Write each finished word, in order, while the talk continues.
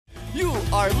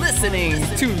are listening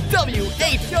to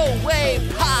WHOA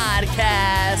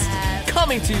Podcast,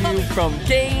 coming to you from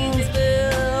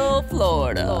Gainesville,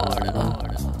 Florida.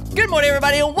 Good morning,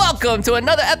 everybody, and welcome to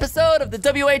another episode of the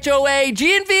WHOA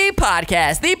GNV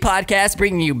Podcast, the podcast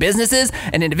bringing you businesses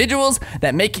and individuals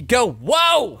that make you go,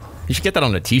 whoa! You should get that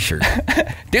on a t-shirt.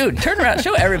 Dude, turn around,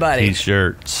 show everybody.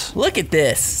 T-shirts. Look at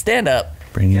this. Stand up.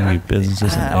 Bringing you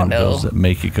businesses and individuals that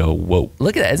make you go, whoa.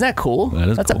 Look at that. Isn't that cool?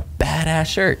 That's cool. A badass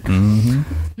shirt. Mm-hmm.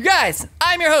 You guys,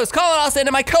 I'm your host, Collin,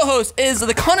 and my co-host is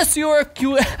the connoisseur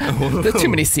too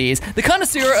many C's. The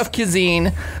connoisseur of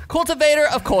cuisine, cultivator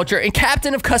of culture, and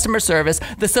captain of customer service,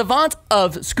 the savant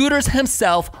of scooters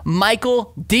himself,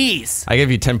 Michael Dees. I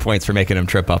give you 10 points for making him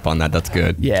trip up on that. That's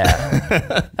good.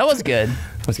 Yeah. That was good.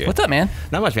 What's up, man?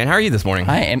 Not much, man. How are you this morning?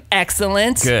 I am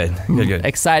excellent. Good.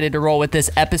 Excited to roll with this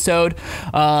episode.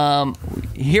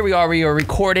 Here we are. We are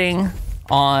recording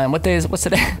on, what's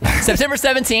today? September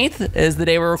 17th is the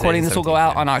day we're recording. This will go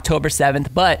out on October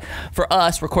 7th. But for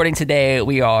us, recording today,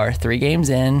 we are 3 games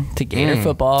in to Gator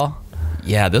football.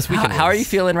 Yeah, this weekend. How are you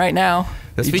feeling right now?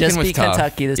 This we weekend just was beat tough.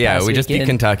 Kentucky this past Yeah, we weekend. just beat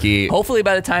Kentucky. Hopefully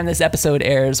by the time this episode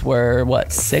airs, we're,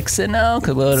 6-0?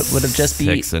 Because we would have just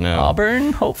beat 6-0.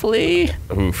 Auburn, hopefully.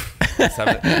 Oof. The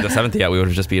 7th, yeah, we would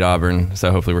have just beat Auburn.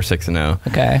 So hopefully we're 6-0.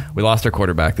 Okay. We lost our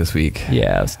quarterback this week.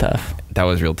 Yeah, it was tough. That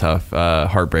was real tough.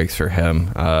 Heartbreaks for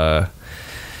him. Man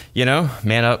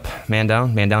up, man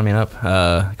down, man down, man up.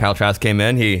 Kyle Trask came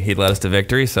in. He led us to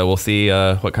victory. So we'll see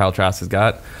what Kyle Trask has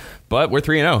got. But we're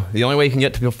 3-0. The only way you can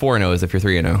get to 4-0 is if you're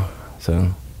 3-0. So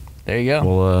there you go.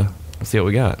 We'll see what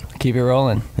we got. Keep it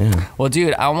rolling. Yeah. Well,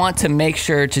 dude, I want to make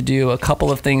sure to do a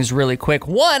couple of things really quick.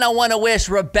 One, I want to wish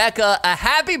Rebecca a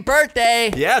happy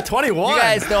birthday. Yeah, 21. You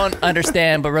guys don't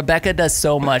understand, but Rebecca does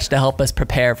so much to help us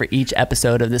prepare for each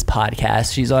episode of this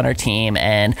podcast. She's on our team,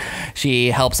 and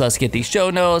she helps us get these show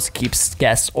notes, keeps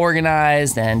guests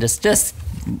organized, and just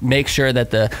make sure that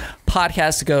the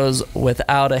podcast goes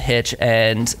without a hitch.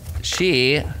 And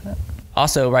she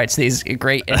also writes these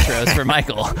great intros for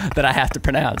Michael that I have to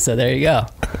pronounce. So there you go.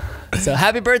 So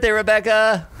happy birthday,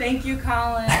 Rebecca. Thank you,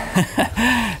 Collin.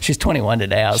 She's 21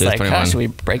 today. I was like, should we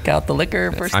break out the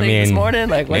liquor first thing this morning?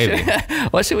 Like,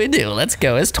 what should we do? Let's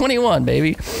go. It's 21,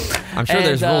 baby. I'm sure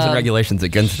there's rules and regulations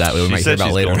against that we might hear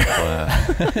about later.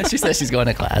 She says she's going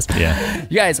to class. Yeah.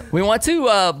 You guys, we want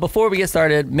to, before we get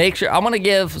started, make sure, I want to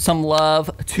give some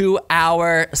love to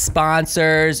our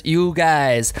sponsors. You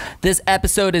guys, this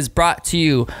episode is brought to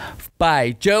you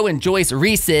by Joe and Joyce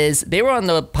Reese's. They were on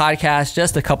the podcast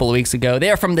just a couple of weeks ago.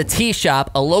 They are from the Tea Shop,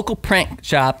 a local print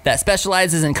shop that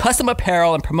specializes in custom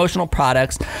apparel and promotional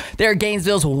products. They're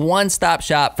Gainesville's one-stop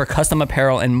shop for custom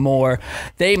apparel and more.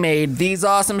 They made these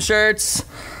awesome shirts.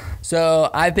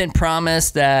 So I've been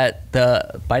promised that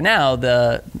by now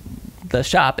the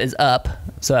shop is up.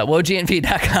 So at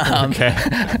wognv.com, okay.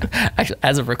 Actually,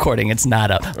 as of recording, it's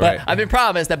not up. But right. I've been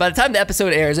promised that by the time the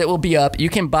episode airs, it will be up. You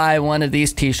can buy one of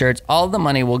these t-shirts. All of the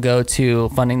money will go to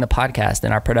funding the podcast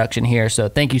and our production here. So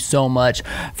thank you so much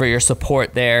for your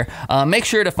support there. Make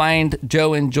sure to find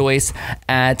Joe and Joyce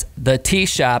at the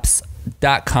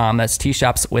tshops.com. That's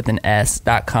tshops with an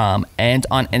S.com, and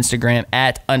on Instagram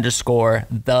at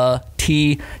 _the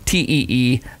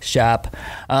TEE shop.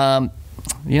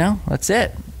 That's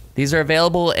it. These are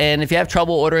available, and if you have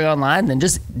trouble ordering online, then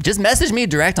just message me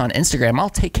direct on Instagram. I'll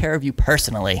take care of you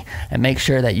personally and make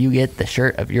sure that you get the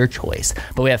shirt of your choice.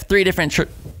 But we have 3 different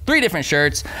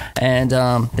shirts, and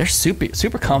they're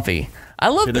super comfy. I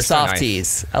love the soft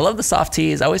tees. I love the soft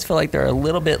tees. I always feel like they're a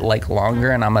little bit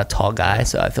longer, and I'm a tall guy,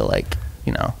 so I feel like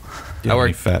I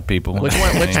work fat people. Which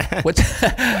one?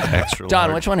 Extra John,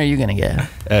 large. which one are you gonna get?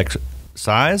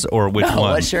 Size or which one?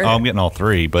 What shirt? Oh, I'm getting all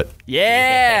 3, but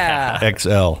yeah,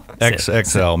 XL,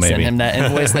 XXL maybe. Send him that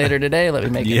invoice later today. Let me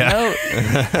make a note.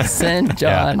 Send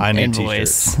John I need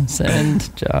invoice. t-shirts.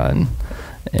 Send John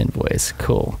invoice.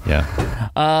 Cool. Yeah.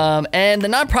 And the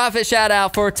nonprofit shout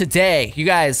out for today, you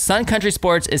guys, Sun Country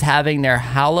Sports is having their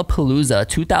Howlapalooza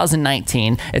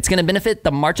 2019. It's going to benefit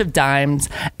the March of Dimes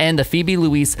and the Phoebe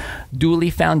Louise Dooley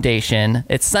Foundation.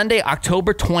 It's Sunday,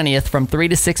 October 20th from 3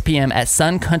 to 6 p.m. at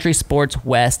Sun Country Sports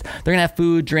West. They're going to have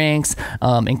food, drinks,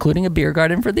 including a beer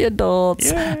garden for the adults,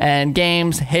 and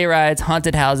games, hay rides,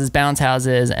 haunted houses, bounce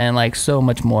houses, and so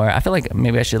much more. I feel like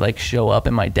maybe I should show up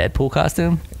in my Deadpool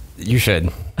costume. You should.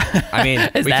 I mean,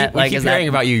 we keep hearing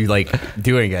about you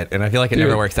doing it, and I feel like it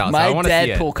never works out. My so I want to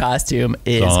see it. Deadpool costume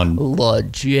is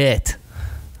legit.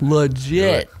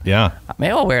 Yeah.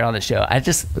 Maybe I'll wear it on the show.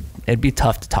 It's It'd be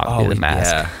tough to talk through the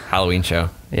mask. Yeah, Halloween show.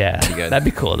 Yeah, that'd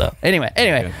be cool though.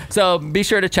 Anyway, so be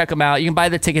sure to check them out. You can buy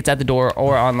the tickets at the door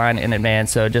or online in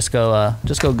advance. So just go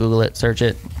Google it, search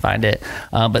it, find it.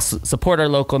 But support our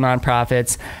local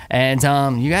nonprofits. And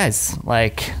you guys,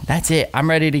 like, that's it. I'm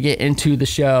ready to get into the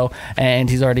show. And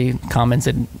he's already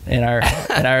commented in our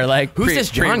like, who's this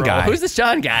John guy? Who's this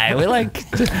John guy? We like,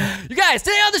 you guys.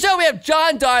 Today on the show we have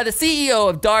John Darr, the CEO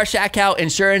of Darr Schackow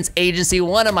Insurance Agency,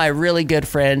 one of my really good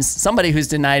friends, somebody who's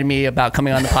denied me about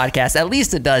coming on the podcast at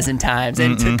least a dozen times,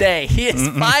 and today he is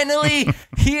finally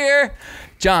here.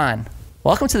 John,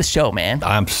 welcome to the show, man.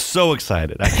 I'm so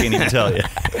excited. I can't even tell you.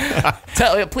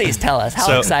 Please tell us,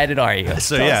 how excited are you?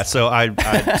 So I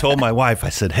told my wife, I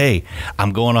said, hey,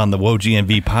 I'm going on the Whoa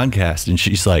GNV podcast, and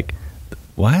she's like,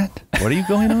 what are you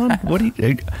going on? What are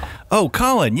you? Oh,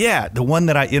 Collin, yeah, the one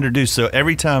that I introduced. So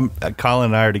every time Collin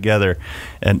and I are together,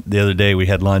 and the other day we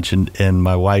had lunch, and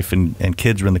my wife and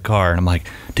kids were in the car, and I'm like,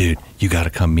 dude, you got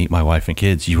to come meet my wife and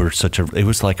kids. You were it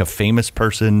was like a famous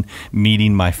person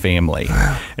meeting my family.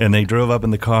 And they drove up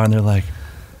in the car, and they're like,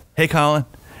 hey, Collin.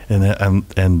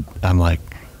 And I'm like,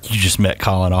 you just met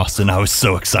Collin Austin. I was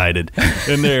so excited.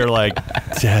 And they're like,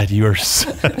 Dad, you are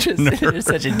such a nerd. You're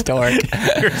such a dork.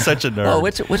 You're such a nerd. Oh,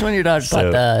 which one of your daughters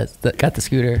got the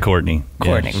scooter? Courtney.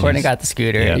 Courtney. Yeah, Courtney got the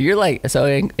scooter. Yeah. You're like,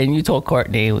 and you told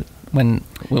Courtney when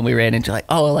we ran into, like,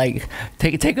 oh, like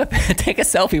take a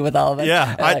selfie with all of us.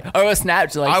 Yeah. Or a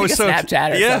Snapchat, like take a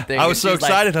Snapchat or something. I was so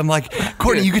excited. I'm like,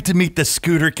 Courtney, you get to meet the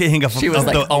scooter king of the world. She was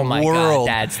like, oh my God,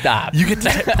 Dad, stop. You get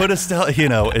to put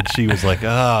a, and she was like,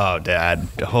 oh, Dad,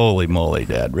 holy moly,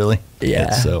 Dad, really?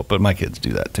 Yeah. But my kids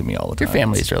do that to me all the time. Your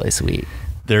family's really sweet.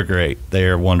 They're great. They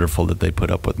are wonderful that they put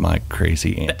up with my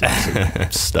crazy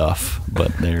antics stuff.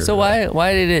 But they're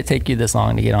why did it take you this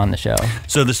long to get on the show?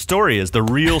 So the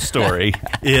real story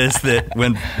is that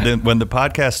when the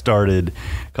podcast started,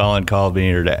 Collin called me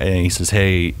and he says,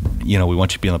 hey, we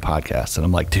want you to be on the podcast. And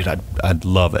I'm like, dude, I'd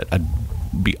love it. I'd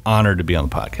be honored to be on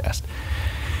the podcast.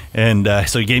 And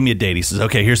so he gave me a date. He says,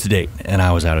 okay, here's the date. And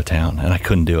I was out of town and I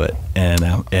couldn't do it.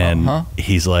 And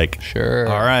he's like, sure.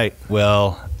 All right,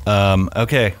 well,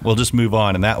 okay, we'll just move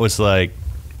on. And that was like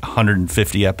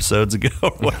 150 episodes ago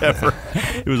or whatever.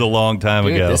 It was a long time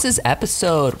ago. This is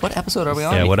what episode are we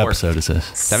on? Yeah, what episode is this?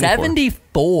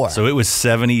 74. So it was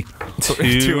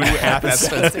 72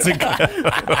 episodes ago.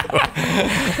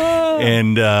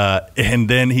 And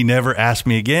then he never asked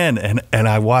me again. And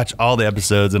I watch all the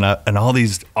episodes, and all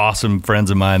these awesome friends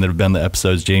of mine that have been on the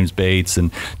episodes, James Bates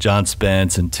and John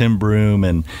Spence and Tim Broom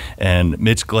and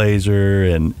Mitch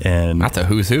Glazer and that's a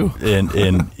who's who.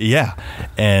 And yeah.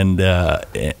 And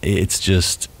it's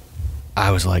just,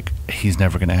 I was like, he's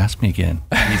never going to ask me again.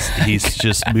 He's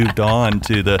just moved on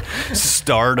to the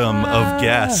stardom of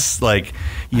guests, like,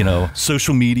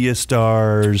 social media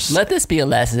stars. Let this be a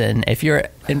lesson. If you're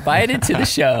invited to the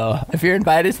show,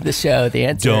 the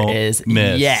answer is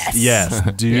miss. Yes. Yes.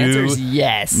 The answer is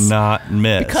yes. Not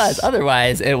miss. Because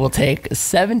otherwise it will take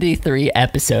 73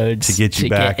 episodes to get you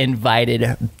back. Get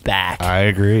invited back. I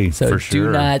agree. So for sure.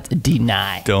 Do not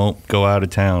deny. Don't go out of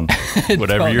town.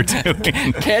 Whatever you're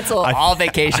doing. Cancel all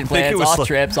vacation plans, all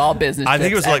trips, all business trips. I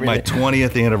think it was like my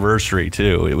 20th anniversary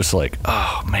too. It was like,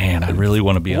 oh man, I really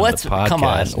want to be on the podcast. Come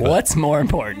on. What's more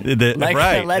important?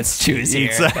 Right. Let's choose here.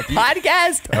 The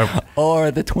podcast or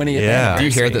the 20th anniversary. Do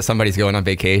you hear that somebody's going on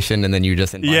vacation and then you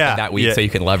just invite them that week so you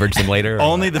can leverage them later?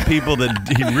 Only the people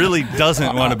that he really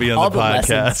doesn't want to be on the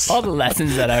podcast. All the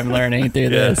lessons that I'm learning through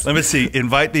this. Let me see.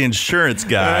 Invite the insurance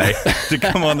guy to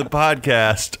come on the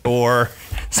podcast, or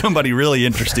somebody really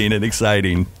interesting and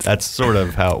exciting. That's sort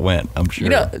of how it went, I'm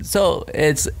sure. So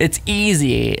it's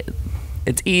easy.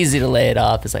 It's easy to lay it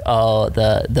off. It's like, oh,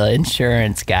 the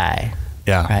insurance guy.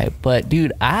 Yeah. Right. But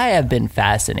dude, I have been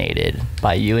fascinated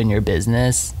by you and your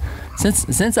business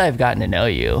since I've gotten to know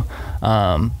you.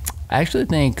 I actually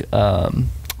think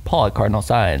Paul at Cardinal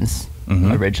Signs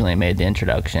originally made the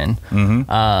introduction.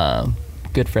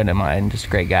 Good friend of mine, just a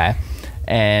great guy.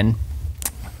 And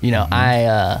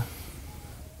I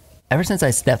ever since I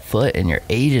stepped foot in your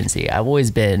agency, I've always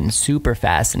been super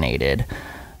fascinated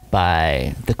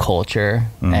by the culture.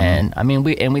 And I mean,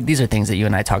 these are things that you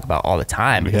and I talk about all the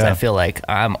time, because I feel like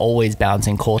I'm always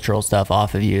bouncing cultural stuff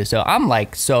off of you. So I'm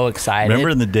like so excited. Remember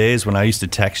in the days when I used to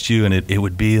text you and it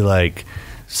would be like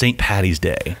St. Patty's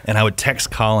Day, and I would text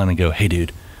Collin and go, hey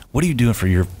dude, what are you doing for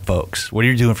your folks? What are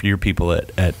you doing for your people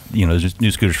at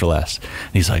New Scooters for Less?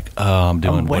 And he's like, oh, I'm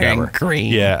doing wearing whatever.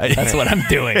 green. Yeah. That's what I'm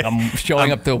doing. I'm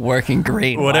showing up to work in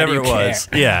green. Whatever it was.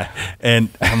 Yeah. And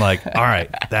I'm like, all right,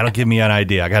 that'll give me an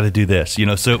idea. I got to do this.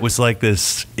 So it was like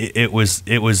this, it was,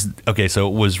 okay, so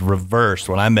it was reversed.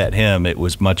 When I met him, it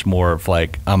was much more of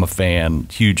like, I'm a fan,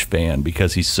 huge fan,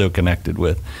 because he's so connected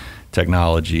with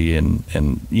technology. And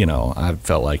I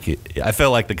felt like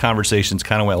the conversations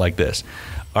kind of went like this.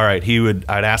 All right,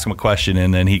 I'd ask him a question,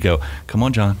 and then he'd go, come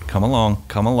on, John, come along,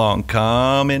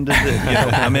 come into the,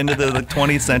 come into the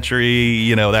 20th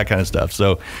century, that kind of stuff.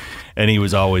 So, and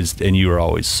you were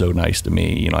always so nice to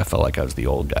me. I felt like I was the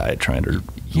old guy trying to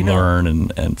learn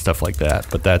and stuff like that.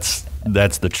 But that's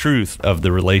the truth of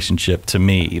the relationship to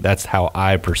me. That's how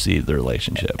I perceive the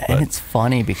relationship. And it's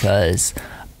funny because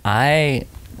I'm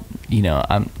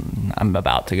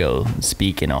about to go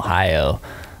speak in Ohio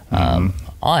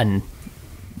on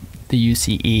the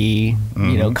UCE,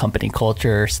 company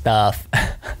culture stuff.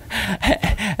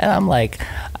 And I'm like,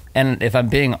 and if I'm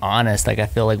being honest, like I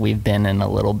feel like we've been in a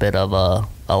little bit of a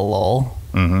lull,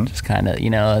 just kind of,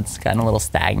 it's kind of a little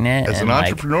stagnant. As an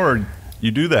entrepreneur,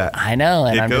 you do that. I know,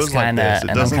 and I'm just kind of,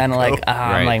 and I'm kind of like,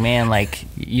 I'm like, man, like,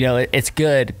 it's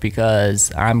good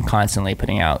because I'm constantly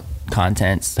putting out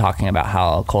content talking about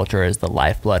how culture is the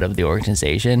lifeblood of the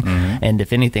organization, and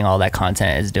if anything, all that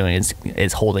content is doing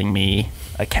is holding me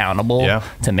accountable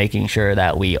to making sure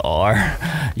that we are,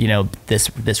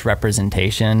 this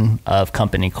representation of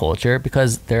company culture,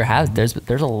 because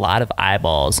there's a lot of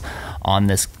eyeballs on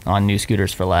New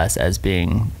Scooters for Less as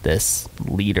being this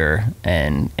leader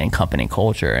in company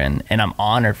culture, and I'm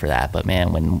honored for that. But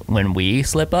man, when we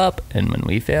slip up and when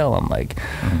we fail, I'm like,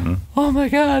 oh my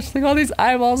gosh, like all these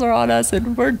eyeballs are on us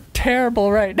and we're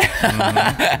terrible right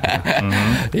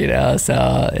now.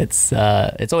 So it's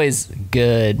always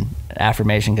good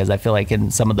affirmation, because I feel like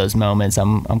in some of those moments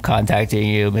I'm contacting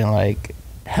you being like,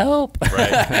 help,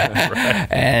 right.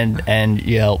 and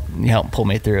you help pull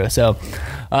me through. So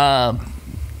I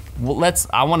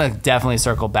want to definitely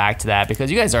circle back to that, because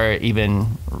you guys are even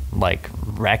like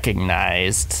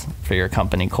recognized for your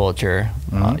company culture.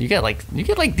 You get like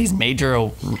these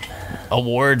major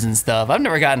awards and stuff. I've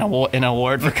never gotten an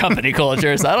award for company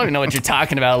culture, so I don't even know what you're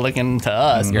talking about looking to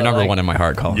us. You're number one in my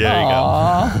heart, Collin.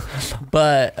 Yeah, you go.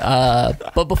 But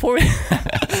before we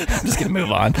I'm just gonna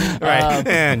move on. Right.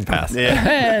 And pass.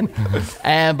 Yeah.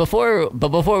 And before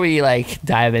we like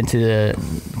dive into the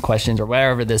questions or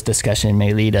wherever this discussion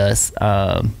may lead us,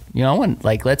 I want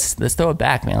let's throw it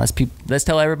back, man. Let's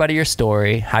tell everybody your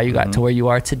story, how you got to where you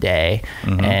are today,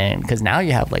 and because now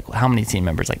you have like how many team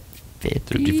members? Like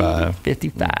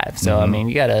 55. So I mean,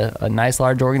 you got a nice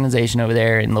large organization over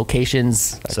there in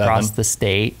locations across the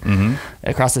state,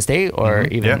 or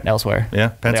even elsewhere. Yeah,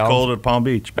 Pensacola to Palm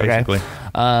Beach, basically.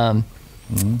 Okay.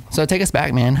 So take us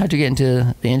back, man. How'd you get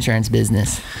into the insurance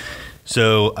business?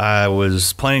 So I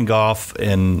was playing golf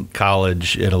in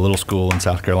college at a little school in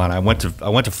South Carolina. I went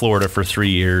to Florida for 3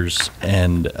 years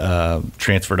and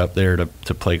transferred up there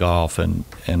to play golf. And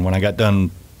when I got done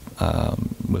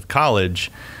with college,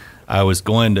 I was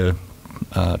going to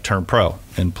turn pro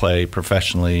and play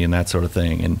professionally and that sort of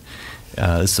thing. And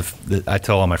I've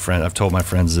told my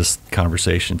friends this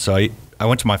conversation. So I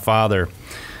went to my father,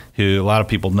 who a lot of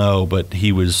people know, but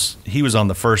he was on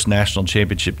the first national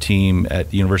championship team at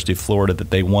the University of Florida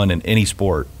that they won in any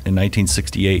sport in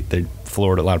 1968.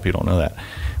 Florida, a lot of people don't know that,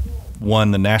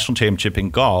 won the national championship in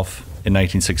golf in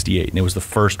 1968, and it was the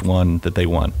first one that they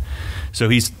won. So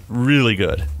he's really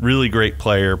good, really great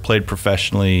player, played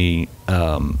professionally,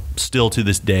 still to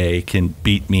this day can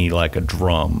beat me like a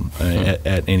drum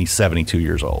at any 72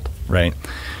 years old, right?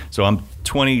 So I'm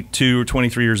 22 or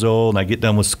 23 years old, and I get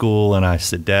done with school, and I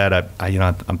said, Dad,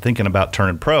 I'm thinking about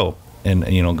turning pro and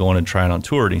going and trying on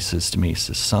tour. And he says to me,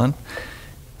 son,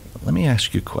 let me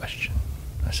ask you a question.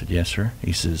 I said, yes, sir.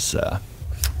 He says,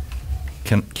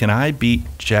 can I beat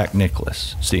Jack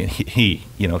Nicklaus? See,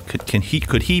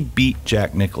 could he beat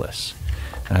Jack Nicklaus?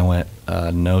 And I went,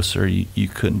 no, sir, you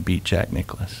couldn't beat Jack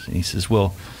Nicklaus. And he says,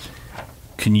 well,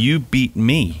 can you beat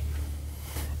me?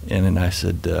 And then I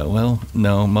said, well,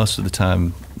 no, most of the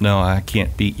time, no, I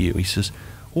can't beat you. He says,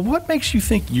 well, what makes you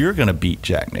think you're going to beat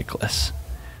Jack Nicklaus?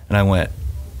 And I went,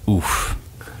 oof,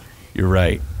 you're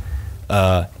right.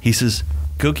 He says,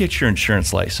 go get your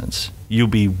insurance license. You'll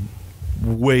be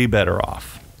way better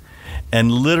off.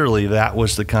 And literally that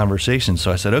was the conversation.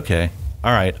 So I said, okay,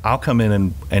 all right, I'll come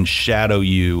in and shadow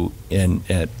you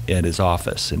at his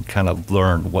office and kind of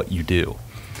learn what you do.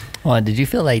 Well, did you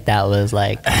feel like that was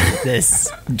like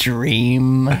this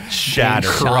dream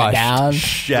Shattered. shot down?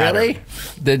 Shattered. Really?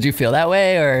 Did you feel that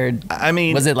way, or I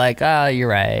mean, was it like, oh, you're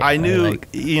right? I knew, like,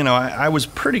 I was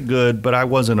pretty good, but I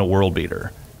wasn't a world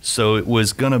beater. So it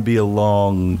was going to be a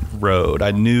long road. I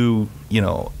knew,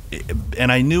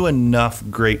 and I knew enough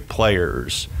great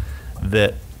players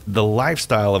that the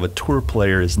lifestyle of a tour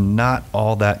player is not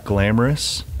all that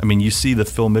glamorous. I mean, you see the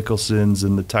Phil Mickelsons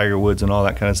and the Tiger Woods and all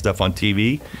that kind of stuff on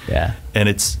TV. Yeah. And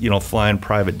it's, flying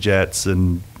private jets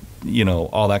and,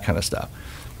 all that kind of stuff.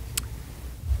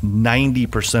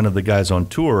 90% of the guys on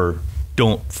tour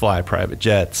don't fly private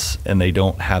jets, and they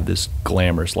don't have this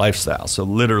glamorous lifestyle. So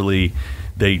literally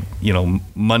they,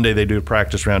 Monday they do a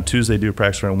practice round, Tuesday they do a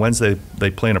practice round, Wednesday they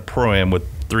play in a pro-am with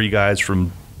 3 guys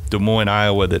from Des Moines,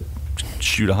 Iowa that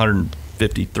shoot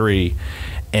 153,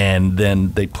 and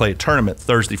then they play a tournament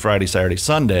Thursday, Friday, Saturday,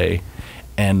 Sunday,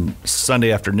 and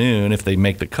Sunday afternoon, if they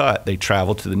make the cut, they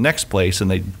travel to the next place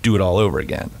and they do it all over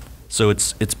again. So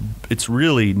it's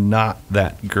really not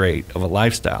that great of a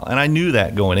lifestyle, and I knew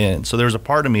that going in. So there's a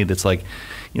part of me that's like,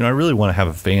 I really want to have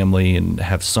a family and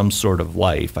have some sort of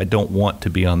life. I don't want to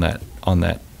be on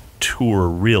that tour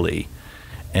really.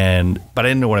 But I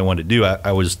didn't know what I wanted to do.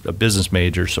 I was a business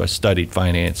major, so I studied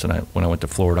finance, and when I went to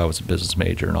Florida, I was a business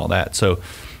major and all that. So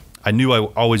I knew I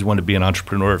always wanted to be an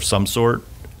entrepreneur of some sort.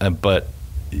 But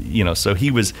so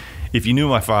he was. If you knew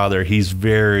my father, he's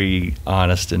very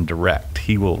honest and direct.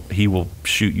 He will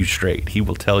shoot you straight. He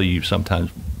will tell you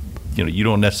sometimes, you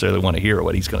don't necessarily want to hear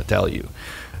what he's going to tell you.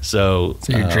 So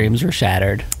your dreams were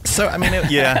shattered. So I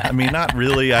mean, not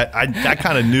really. I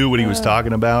kind of knew what he was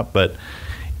talking about, but.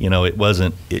 It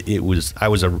wasn't. It was.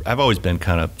 I've always been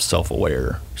kind of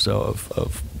self-aware, so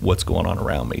of what's going on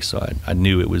around me. So I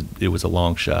knew it was a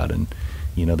long shot, and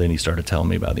then he started telling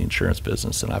me about the insurance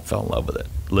business, and I fell in love with it.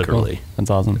 Literally, cool.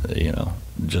 That's awesome.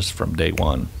 Just from day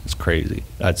one, it's crazy.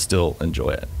 I'd still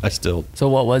enjoy it. So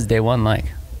what was day one like?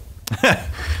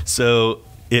 So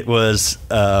it was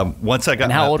once I got.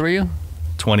 And how old were you?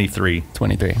 23.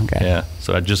 23. Okay. Yeah.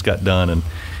 So I just got done, and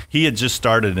he had just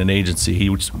started an agency. He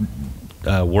was.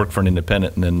 Worked for an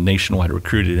independent, and then Nationwide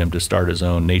recruited him to start his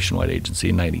own nationwide agency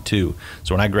in '92.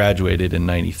 So when I graduated in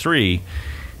 '93,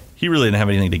 he really didn't have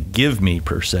anything to give me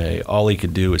per se. All he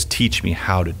could do was teach me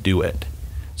how to do it.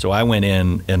 So I went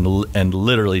in and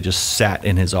literally just sat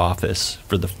in his office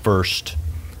for the first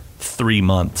 3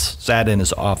 months. Sat in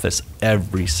his office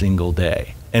every single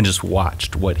day and just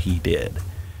watched what he did.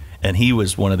 And he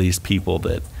was one of these people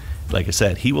that, like I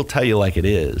said, he will tell you like it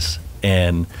is.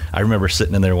 And I remember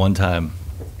sitting in there one time,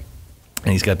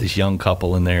 and he's got this young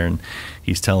couple in there, and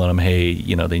he's telling them, hey,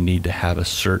 they need to have a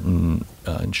certain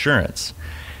insurance.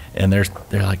 And they're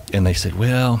like, and they said,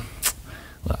 well,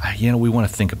 we want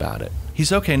to think about it.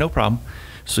 He's okay, no problem.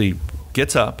 So he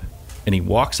gets up and he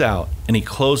walks out and he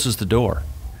closes the door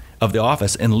of the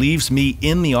office and leaves me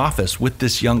in the office with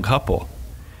this young couple.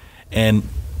 And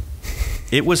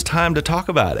it was time to talk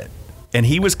about it. And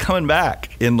he was coming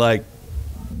back in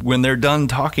when they're done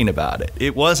talking about it.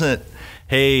 It wasn't,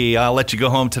 hey, I'll let you go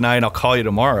home tonight, I'll call you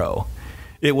tomorrow.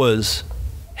 It was,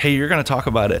 hey, you're going to talk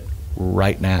about it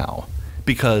right now.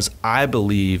 Because I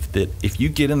believe that if you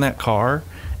get in that car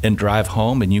and drive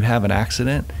home and you have an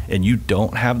accident and you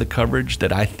don't have the coverage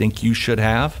that I think you should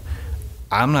have,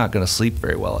 I'm not going to sleep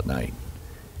very well at night.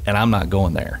 And I'm not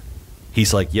going there.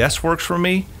 He's like, yes works for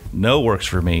me, no works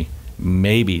for me,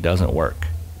 maybe doesn't work.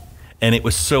 And it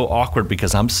was so awkward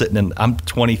because I'm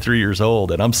 23 years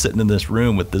old, and I'm sitting in this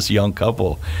room with this young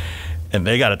couple, and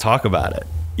they got to talk about it,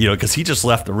 because he just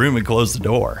left the room and closed the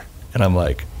door. And I'm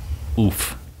like,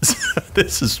 oof,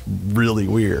 this is really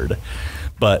weird.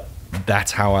 But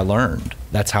that's how I learned.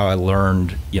 That's how I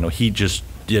learned, he just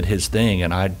did his thing,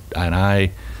 and I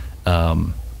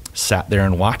sat there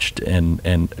and watched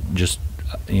and just,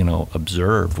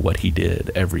 observed what he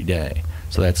did every day.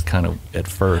 So that's kind of at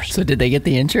first. So did they get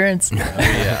the insurance? Oh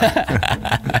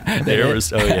yeah.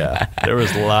 There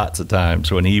was lots of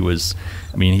times when he was.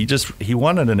 I mean, he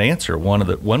wanted an answer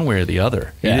one way or the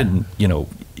other. He didn't.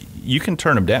 You can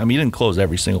turn him down. I mean, he didn't close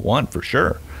every single one for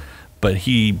sure, but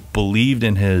he believed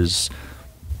in his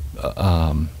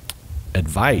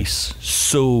advice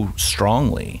so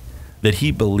strongly that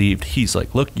he believed. He's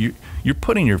like, look, you're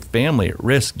putting your family at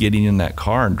risk getting in that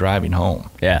car and driving home.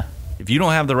 Yeah. If you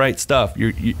don't have the right stuff,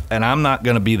 and I'm not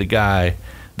going to be the guy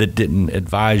that didn't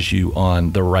advise you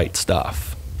on the right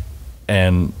stuff.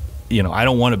 And, I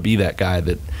don't want to be that guy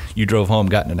that you drove home,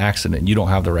 got in an accident, and you don't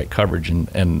have the right coverage,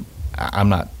 and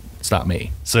it's not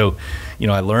me. So,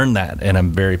 I learned that, and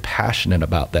I'm very passionate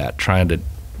about that, trying to,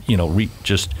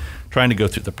 just trying to go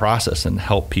through the process and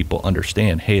help people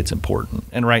understand, hey, it's important.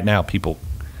 And right now, people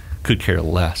could care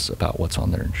less about what's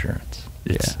on their insurance.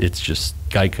 It's just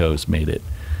Geico's made it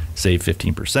save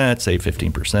 15%, save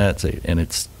 15%, and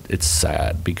it's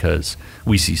sad because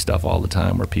we see stuff all the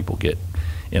time where people get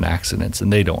in accidents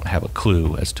and they don't have a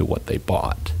clue as to what they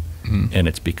bought. And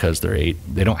it's because they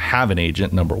don't have an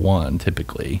agent, number one,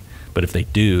 typically. But if they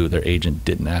do, their agent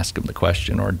didn't ask them the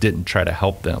question or didn't try to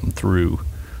help them through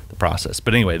the process.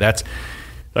 But anyway,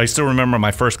 I still remember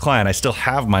my first client. I still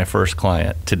have my first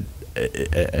client.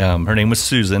 Her name was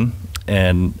Susan,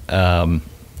 and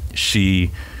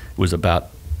she was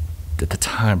about, at the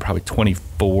time, probably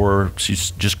 24.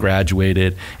 She's just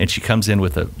graduated, and she comes in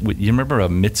with you remember a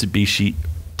Mitsubishi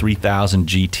 3000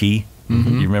 GT?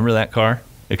 You remember that car?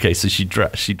 Okay, so she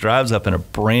drives up in a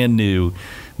brand new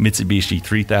Mitsubishi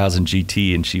 3000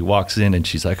 GT, and she walks in and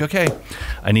she's like, okay,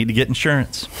 I need to get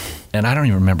insurance. And I don't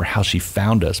even remember how she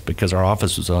found us because our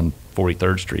office was on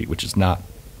 43rd Street, which is not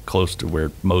close to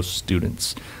where most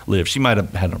students live. She might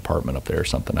have had an apartment up there or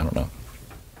something, I don't know.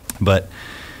 But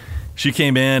she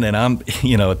came in, and I'm,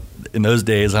 in those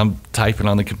days, I'm typing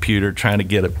on the computer trying to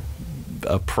get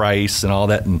a price and all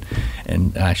that,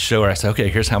 and I show her, I said, okay,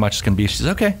 here's how much it's going to be. She says,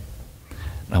 okay.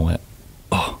 And I went,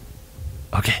 oh,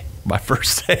 okay, my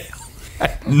first sale. I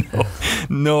had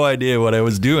no idea what I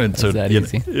was doing. So that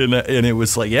easy. And it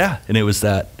was like, yeah, and it was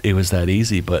that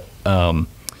easy. But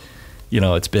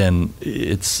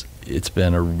it's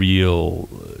been a real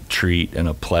treat and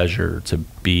a pleasure to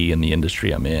be in the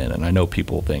industry I'm in. And I know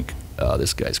people think, oh,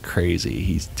 this guy's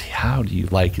crazy. How do you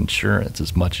like insurance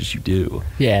as much as you do?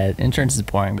 Yeah, insurance is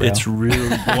boring, bro. It's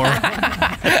really boring.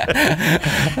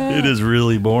 It is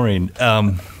really boring.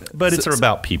 But it's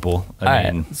about people.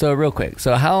 I mean, so real quick.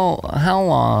 So how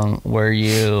long were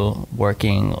you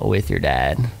working with your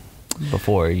dad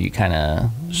before you kind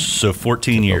of... So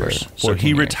 14 years. So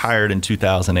he retired in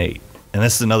 2008. And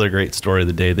this is another great story of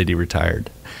the day that he retired.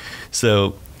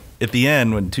 So at the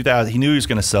end, when 2000, he knew he was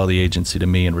going to sell the agency to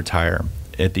me and retire.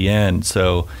 At the end,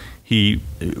 so he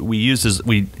really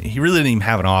didn't even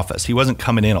have an office. He wasn't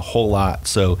coming in a whole lot.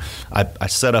 So I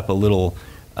set up a little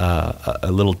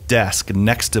desk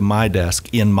next to my desk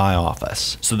in my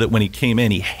office, so that when he came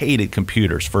in, he hated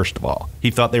computers. First of all, he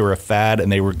thought they were a fad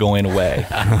and they were going away.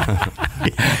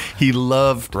 He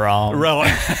loved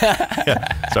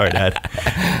yeah, sorry, Dad.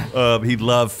 He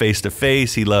loved face to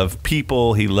face. He loved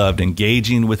people. He loved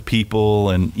engaging with people,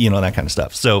 and that kind of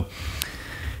stuff. So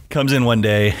comes in one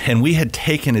day, and we had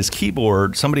taken his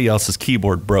keyboard. Somebody else's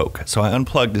keyboard broke, so I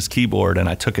unplugged his keyboard and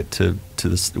I took it to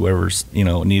this whoever's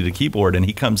needed a keyboard. And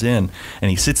he comes in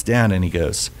and he sits down and he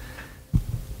goes,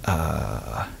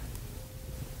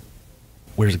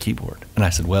 "Where's the keyboard?" And I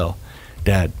said, "Well,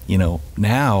 Dad,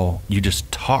 now you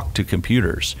just talk to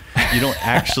computers. You don't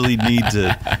actually need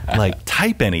to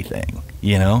type anything,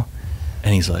 And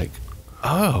he's like,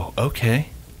 "Oh, okay,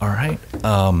 all right.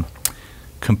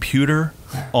 Computer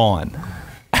on."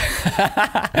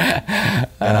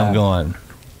 And I'm going,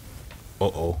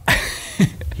 uh-oh.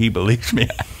 He believes me.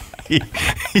 He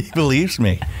believes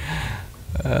me.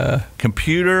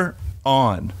 Computer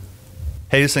on.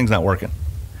 Hey, this thing's not working.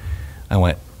 I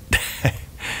went,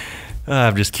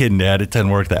 I'm just kidding, Dad. It doesn't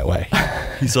work that way.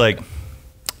 He's like,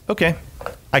 okay,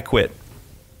 I quit.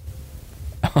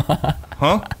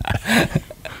 Huh?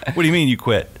 What do you mean you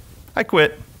quit? I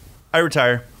quit. I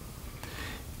retire.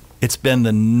 It's been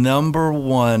the number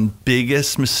one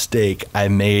biggest mistake I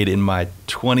made in my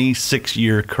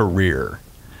 26-year career.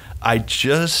 I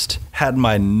just had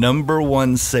my number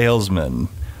one salesman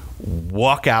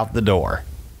walk out the door.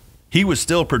 He was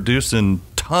still producing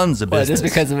tons of business. Just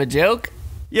because of a joke?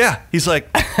 Yeah. He's like,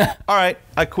 all right,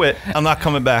 I quit. I'm not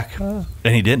coming back. And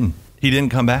he didn't. He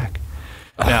didn't come back.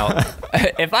 Now,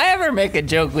 if I ever make a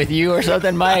joke with you or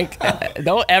something, Mike,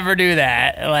 don't ever do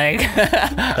that.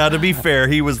 Now, to be fair,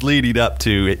 he was leading up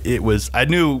to it. Was I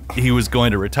knew he was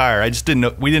going to retire. I just didn't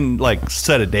know. We didn't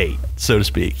set a date, so to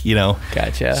speak.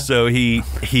 Gotcha. So he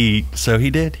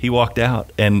did. He walked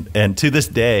out, and to this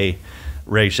day,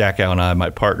 Ray Schackow and I,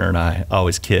 my partner and I,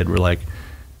 always kid. We're like,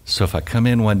 so if I come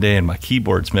in one day and my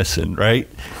keyboard's missing, right?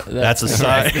 That's a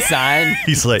sign. That's the sign.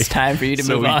 He's like, it's time for you to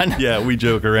move on. Yeah, we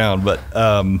joke around, but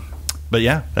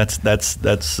yeah,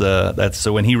 that's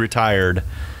so when he retired,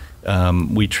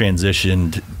 we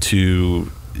transitioned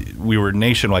to, we were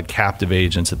nationwide captive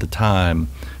agents at the time,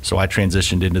 so I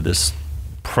transitioned into this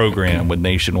program with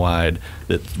Nationwide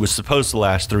that was supposed to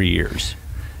last 3 years,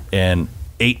 and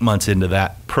 8 months into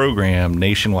that program,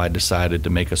 Nationwide decided to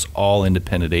make us all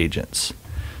independent agents.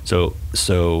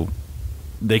 So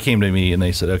they came to me and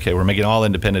they said, okay, we're making all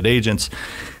independent agents.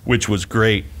 which was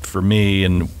great for me.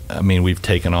 And I mean, we've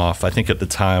taken off. I think at the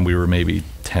time we were maybe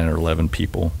 10 or 11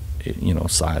 people, you know,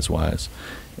 size wise,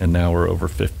 and now we're over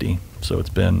 50. So it's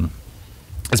been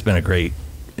a great,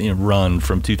 you know, run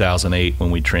from 2008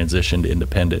 when we transitioned to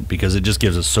independent, because it just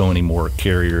gives us so many more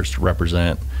carriers to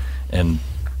represent, and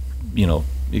you know,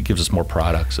 it gives us more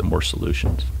products and more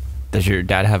solutions. Does your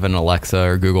dad have an Alexa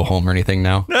or Google Home or anything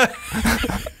now?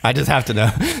 I just have to know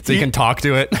so you can talk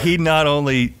to it. He not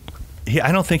only,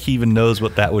 I don't think he even knows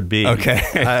what that would be. Okay.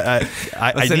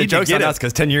 I need need jokes to get on it. us,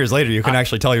 because 10 years later you can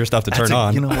actually tell your stuff to turn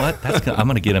on. You know what? I'm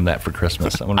going to get him that for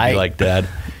Christmas. I'm going to be like, Dad,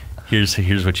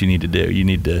 here's what you need to do. You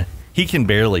need to. He can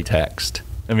barely text.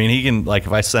 I mean, he can, like,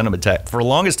 if I send him a text, for the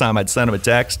longest time I'd send him a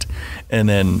text, and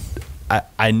then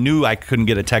I knew I couldn't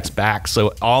get a text back,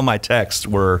 so all my texts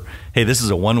were, hey, this is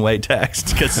a one-way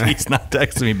text, because he's not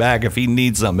texting me back. If he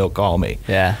needs something, he'll call me.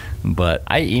 Yeah. But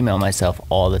I email myself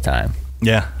all the time.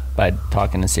 Yeah. By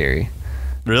talking to Siri.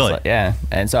 Really? So, yeah.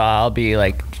 And so I'll be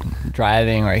like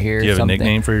driving or hear something. Do you have a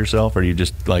nickname for yourself, or are you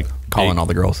just like calling all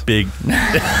the girls? Big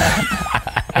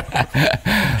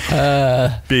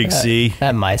Big C.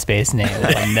 That MySpace name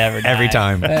will never die. Every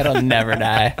time. It'll never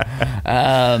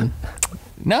die.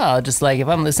 No, just like if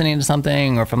I'm listening to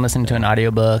something, or if I'm listening to an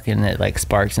audiobook and it like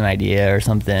sparks an idea or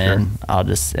something, Sure. I'll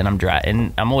just, and I'm driving,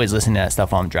 and I'm always listening to that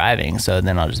stuff while I'm driving. So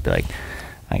then I'll just be like,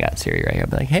 I got Siri right here. I'll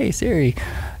be like, hey Siri,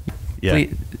 Yeah.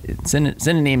 please send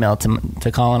an email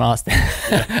to Collin Austin.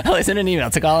 I'll send an email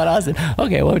to Collin Austin.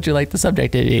 Okay, what would you like the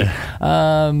subject to be?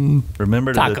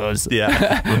 Remember tacos.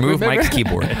 Remove Mike's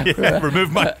keyboard.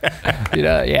 Remove my. You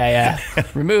know, yeah.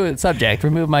 Remove subject.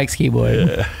 Remove Mike's keyboard.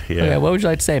 Yeah. Okay, what would you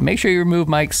like to say? Make sure you remove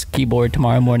Mike's keyboard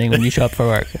tomorrow morning when you show up for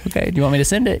work. Okay. Do you want me to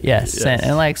send it? Yes. Send.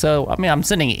 And like, so, I mean, I'm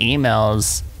sending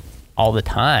emails all the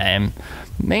time,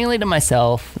 mainly to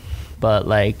myself, but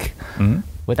like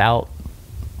without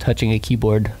touching a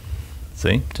keyboard.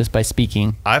 See, just by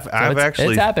speaking. I've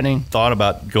actually it's happening. Thought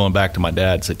about going back to my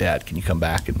dad and say, Dad, can you come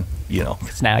back and, you know,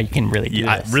 because now you can really do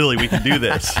this. Really, we can do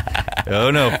this.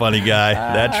 Oh no, funny guy,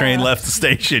 that train left the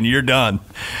station. You're done.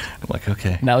 I'm like,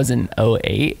 okay. And that was in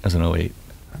 08. That was in 08.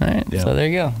 All right, Yeah. so there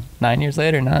you go. 9 years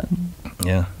later,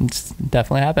 Yeah. It's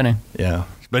definitely happening. Yeah,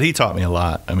 but he taught me a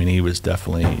lot. I mean, he was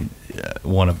definitely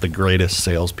one of the greatest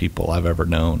salespeople I've ever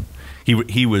known.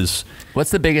 He was.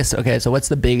 What's the biggest? Okay, so what's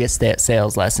the biggest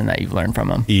sales lesson that you've learned from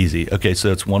him? Easy. Okay,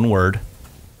 so it's one word.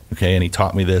 Okay, and he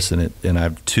taught me this, and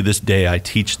I've, to this day, I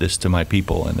teach this to my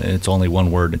people, and it's only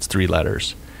one word. It's 3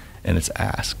 letters, and it's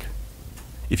ask.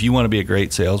 If you want to be a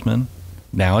great salesman,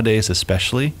 nowadays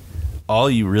especially, all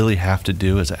you really have to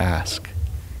do is ask.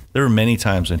 There were many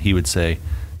times when he would say,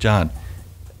 John,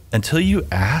 until you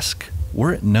ask,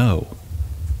 we're at no.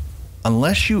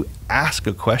 Unless you ask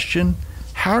a question,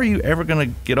 how are you ever going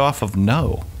to get off of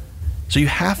no? So you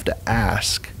have to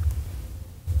ask.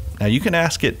 Now, you can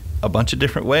ask it a bunch of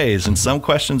different ways, and some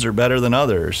questions are better than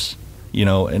others, you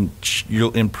know, and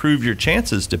you'll improve your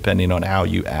chances depending on how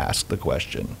you ask the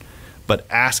question. But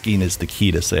asking is the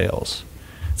key to sales.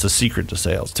 It's a secret to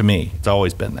sales. To me, it's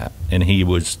always been that. And he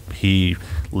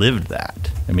lived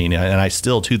that. I mean, and I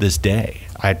still, to this day,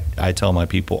 I tell my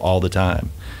people all the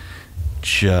time,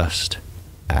 just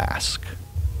ask.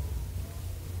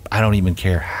 I don't even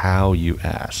care how you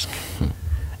ask.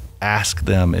 Ask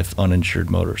them if uninsured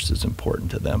motorist is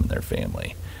important to them and their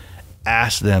family.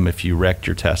 Ask them if you wrecked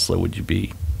your Tesla, would you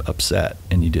be upset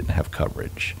and you didn't have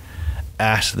coverage?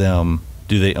 Ask them,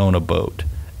 do they own a boat?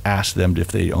 Ask them if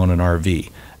they own an RV.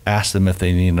 Ask them if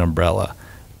they need an umbrella.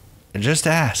 Just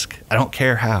ask. I don't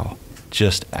care how.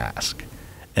 Just ask.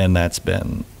 And that's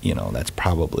been, you know, that's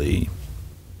probably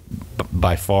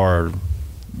by far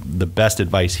the best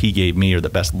advice he gave me, or the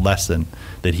best lesson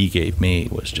that he gave me,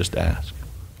 was just ask.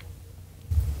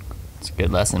 It's a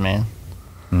good lesson, man.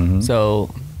 Mm-hmm.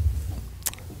 So,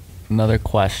 another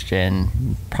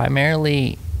question,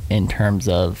 primarily in terms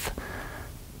of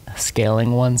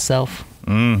scaling oneself.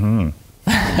 Mm-hmm.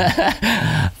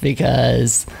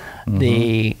 Because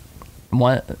the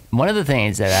one of the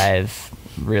things that I've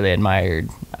really admired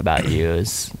about you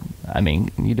is, I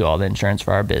mean, you do all the insurance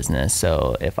for our business.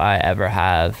 So if I ever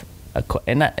have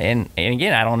and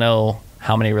again, I don't know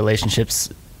how many relationships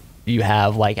you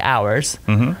have like ours,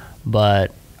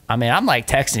 but I mean, I'm like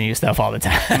texting you stuff all the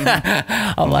time.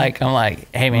 I'm like,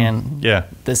 hey man, Yeah.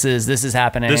 this is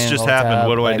happening. This just What's happened. up?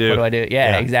 What do I Like, do? What do I do?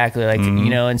 Yeah, exactly. Like, you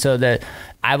know, and so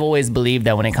I've always believed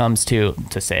that when it comes to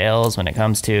sales, when it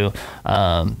comes to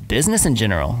business in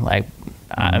general, like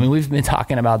I mean, we've been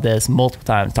talking about this multiple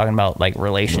times, talking about like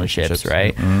relationships.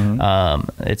 Right?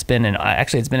 It's been an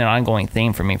ongoing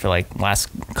theme for me for like last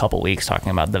couple weeks,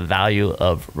 talking about the value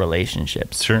of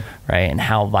relationships. Sure. Right, and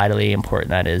how vitally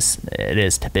important it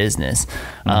is to business.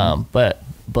 But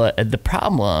the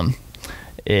problem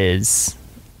is,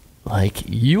 like,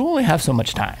 you only have so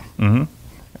much time.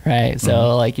 Right.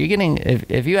 So like you're getting,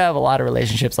 if you have a lot of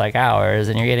relationships like ours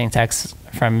and you're getting texts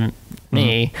from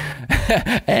me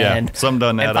and, some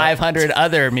done that and 500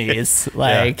 other me's,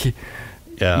 like,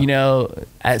 you know,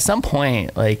 at some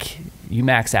point, like, you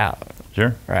max out.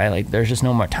 Sure. Right. Like there's just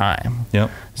no more time.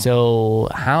 Yep. So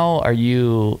how are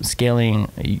you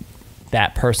scaling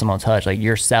that personal touch, like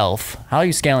yourself? How are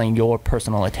you scaling your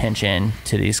personal attention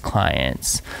to these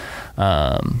clients?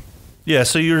 Yeah,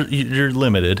 so you're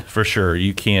limited for sure.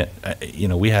 You can't, you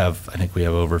know, I think we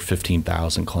have over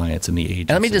 15,000 clients in the agency.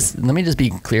 And let me just be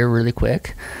clear really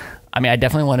quick. I mean, I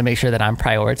definitely want to make sure that I'm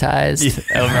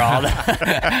prioritized over all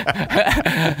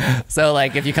that. So,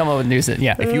 like, if you come up with news, if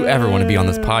you ever want to be on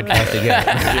this podcast again,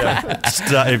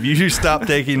 if you stop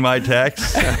taking my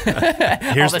texts, all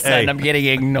of a sudden I'm getting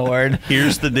ignored.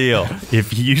 Here's the deal: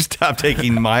 if you stop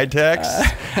taking my texts,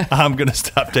 I'm gonna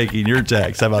stop taking your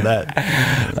texts. How about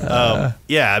that?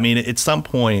 I mean, at some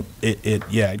point,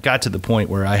 it got to the point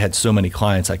where I had so many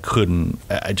clients, I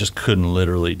just couldn't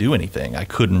literally do anything. I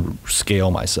couldn't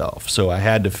scale myself. So I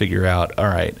had to figure out, all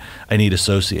right, I need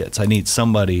associates. I need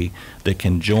somebody that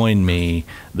can join me,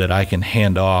 that I can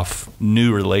hand off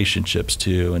new relationships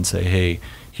to and say, hey,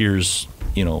 here's,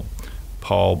 you know,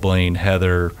 Paul, Blaine,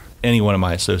 Heather, any one of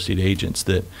my associate agents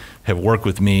that have worked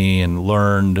with me and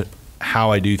learned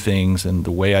how I do things and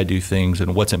the way I do things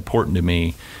and what's important to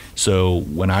me. So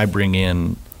when I bring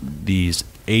in these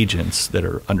agents that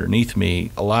are underneath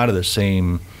me, a lot of the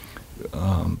same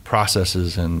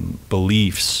processes and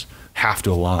beliefs have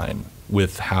to align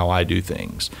with how I do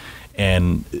things.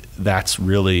 And that's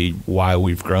really why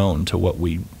we've grown to what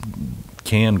we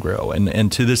can grow.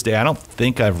 And to this day, I don't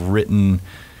think I've written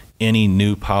any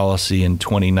new policy in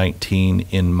 2019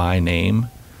 in my name.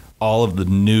 All of the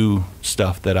new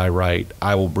stuff that I write,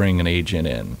 I will bring an agent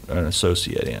in, an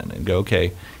associate in, and go,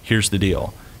 okay, here's the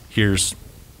deal. Here's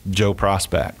Joe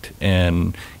Prospect,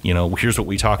 and, you know, here's what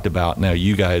we talked about. Now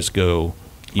you guys go,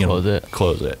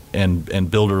 close it and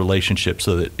build a relationship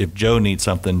so that if Joe needs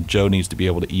something, Joe needs to be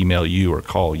able to email you or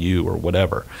call you or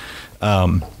whatever.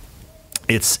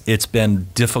 It's been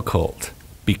difficult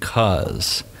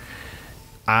because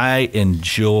I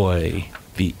enjoy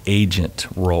the agent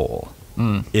role.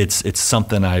 It's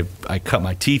something I cut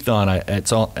my teeth on.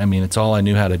 It's all I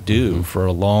knew how to do for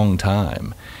a long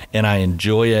time, and I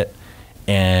enjoy it,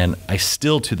 and I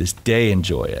still to this day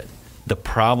enjoy it. The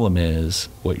problem is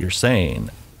what you're saying.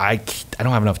 I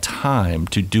don't have enough time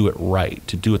to do it right,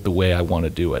 to do it the way I want to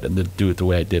do it, and to do it the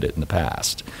way I did it in the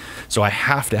past. So I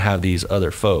have to have these other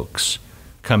folks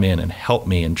come in and help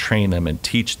me and train them and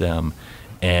teach them,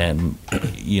 and,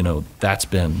 you know, that's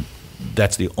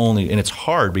the only, and it's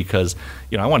hard because,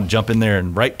 you know, I want to jump in there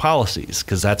and write policies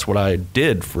because that's what I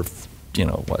did for,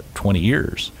 20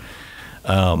 years.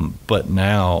 But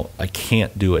now I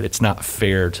can't do it. It's not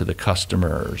fair to the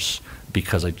customers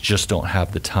because I just don't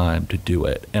have the time to do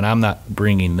it. And I'm not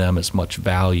bringing them as much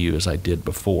value as I did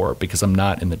before because I'm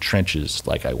not in the trenches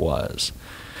like I was.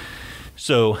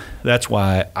 So that's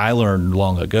why I learned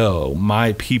long ago,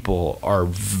 my people are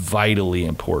vitally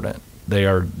important. They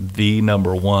are the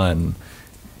number one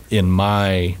in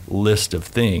my list of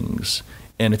things.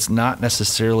 And it's not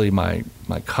necessarily my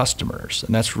customers.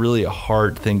 And that's really a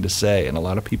hard thing to say. And a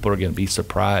lot of people are going to be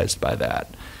surprised by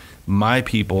that. My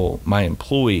people, my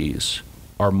employees,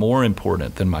 are more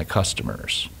important than my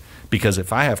customers. Because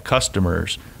if I have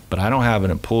customers, but I don't have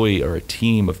an employee or a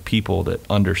team of people that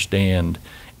understand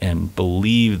and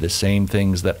believe the same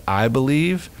things that I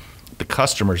believe, the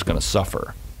customer's going to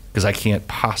suffer because I can't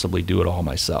possibly do it all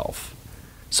myself.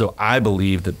 So I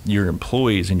believe that your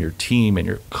employees and your team and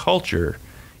your culture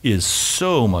is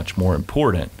so much more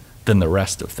important than the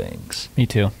rest of things. Me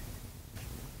too.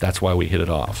 That's why we hit it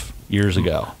off years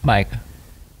ago. Mike,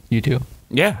 you too?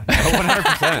 Yeah,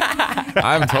 100%.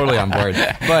 I'm totally on board.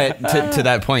 But to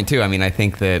that point too, I mean, I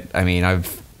think that, I mean,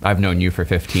 I've known you for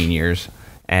 15 years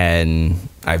and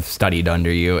I've studied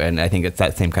under you, and I think it's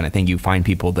that same kind of thing. You find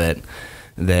people that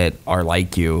are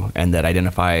like you and that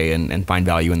identify and find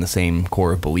value in the same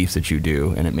core of beliefs that you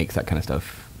do, and it makes that kind of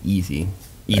stuff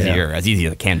easier, as easy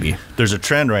as it can be. There's a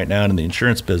trend right now in the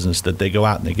insurance business that they go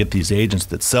out and they get these agents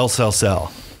that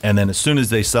sell. And then as soon as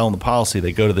they sell the policy,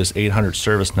 they go to this 800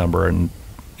 service number in,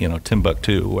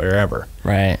 Timbuktu, wherever.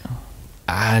 Right.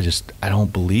 I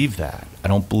don't believe that. I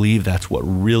don't believe that's what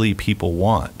really people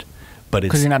want. But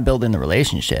it's because you're not building the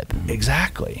relationship.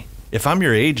 Exactly. If I'm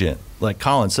your agent, like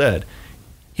Collin said,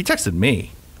 he texted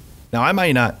me. Now, I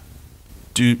might not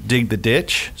dig the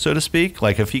ditch, so to speak.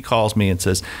 Like if he calls me and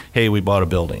says, hey, we bought a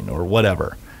building or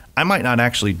whatever, I might not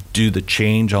actually do the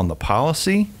change on the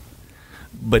policy,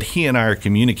 but he and I are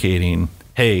communicating,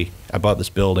 hey, I bought this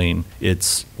building,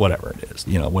 it's whatever it is,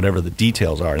 whatever the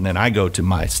details are. And then I go to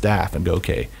my staff and go,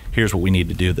 okay, here's what we need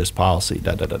to do, this policy,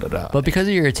 da-da-da-da-da. But because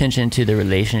of your attention to the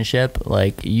relationship,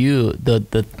 like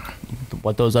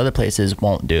what those other places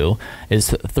won't do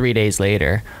is 3 days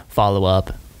later follow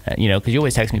up, because you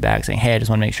always text me back saying, hey, I just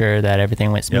want to make sure that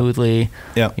everything went smoothly.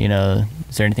 Yep.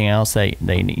 Is there anything else that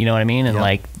they, you know what I mean? And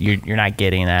like, you're not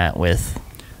getting that with,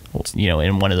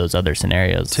 in one of those other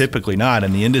scenarios. Typically not,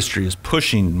 and the industry is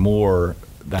pushing more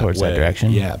towards that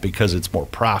direction. Yeah, because it's more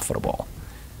profitable.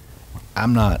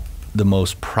 I'm not the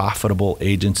most profitable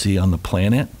agency on the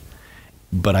planet,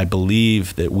 but I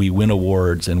believe that we win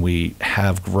awards and we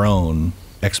have grown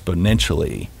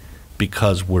exponentially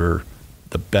because we're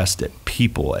the best at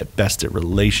people, at best at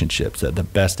relationships, at the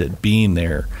best at being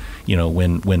there,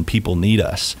 when people need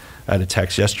us. I had a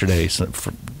text yesterday, a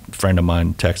friend of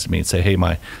mine texted me and said, hey,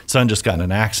 my son just got in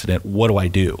an accident. What do I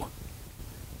do?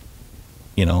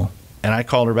 And I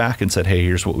called her back and said, hey,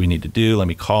 here's what we need to do. Let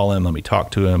me call him. Let me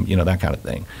talk to him, that kind of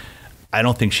thing. I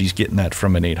don't think she's getting that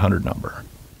from an 800 number,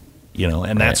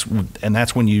 and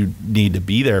that's when you need to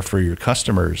be there for your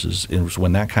customers is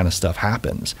when that kind of stuff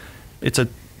happens. It's a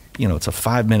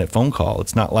 5-minute phone call.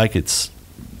 It's not like it's,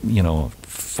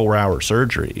 4-hour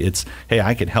surgery. It's, hey,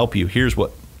 I can help you. Here's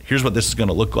what this is going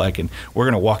to look like. And we're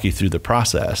going to walk you through the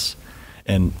process,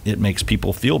 and it makes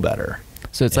people feel better.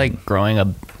 So it's like growing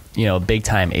a big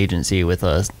time agency with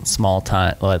a small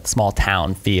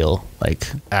town feel, like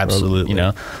absolutely,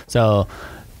 So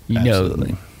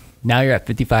absolutely. Now you're at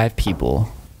 55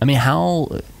 people. I mean, how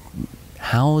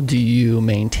do you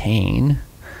maintain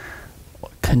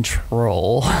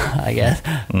control, I guess,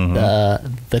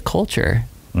 the culture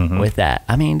with that?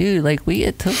 I mean, dude, like we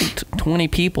get to 20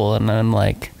 people, and I'm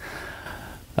like,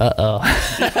 like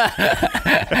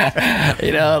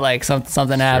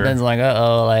something happens, like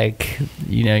like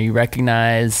you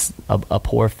recognize a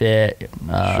poor fit,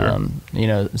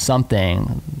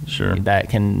 something that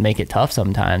can make it tough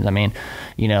sometimes. I mean,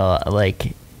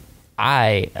 like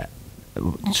I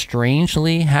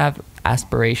strangely have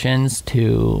aspirations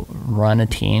to run a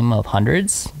team of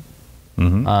hundreds.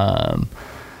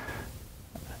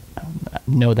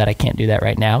 Know that I can't do that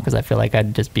right now because I feel like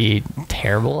I'd just be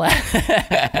terrible at it.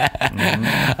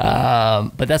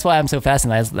 But that's why I'm so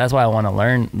fascinated. That's why I want to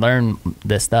learn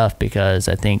this stuff, because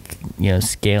I think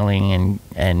scaling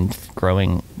and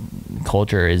growing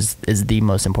culture is the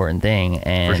most important thing.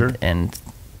 And for sure. And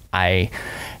I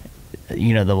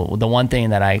the one thing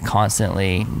that I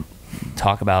constantly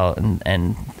talk about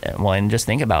and just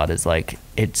think about is like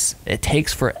it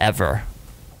takes forever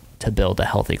to build a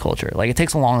healthy culture. Like it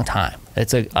takes a long time.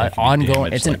 It's an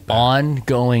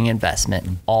ongoing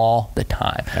investment all the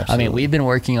time. Absolutely. I mean, we've been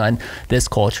working on this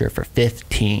culture for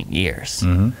 15 years,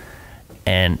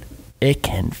 and it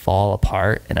can fall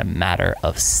apart in a matter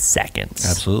of seconds.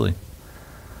 Absolutely.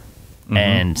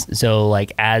 And so,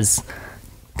 like, as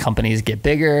companies get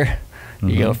bigger,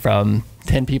 you go from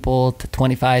 10 people to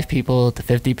 25 people to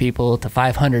 50 people to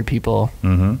 500 people.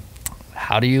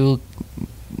 How do you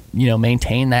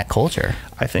maintain that culture?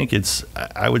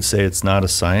 I would say it's not a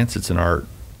science, it's an art,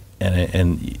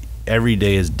 and every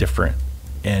day is different.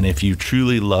 And if you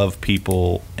truly love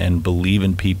people and believe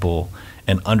in people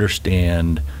and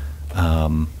understand,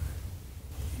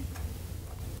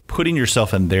 putting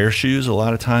yourself in their shoes, a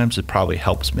lot of times it probably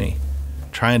helps me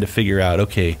trying to figure out,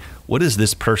 okay, what is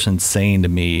this person saying to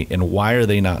me, and why are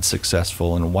they not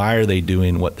successful, and why are they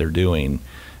doing what they're doing?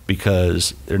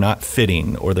 Because they're not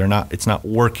fitting, or it's not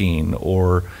working,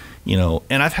 or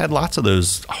and I've had lots of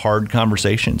those hard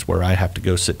conversations where I have to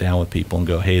go sit down with people and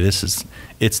go, hey,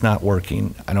 it's not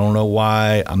working. I don't know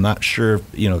why. I'm not sure.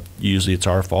 Usually it's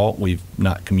our fault. We've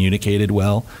not communicated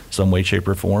well, some way, shape,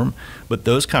 or form. But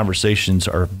those conversations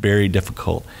are very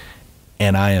difficult,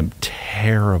 and I am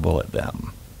terrible at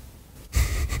them.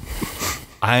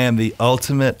 I am the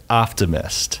ultimate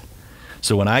optimist.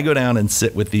 So when I go down and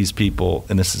sit with these people,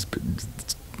 and this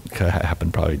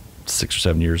happened probably 6 or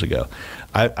 7 years ago,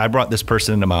 I brought this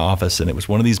person into my office, and it was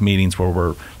one of these meetings where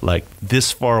we're like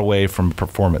this far away from a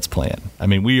performance plan. I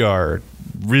mean, we are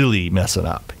really messing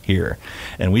up here.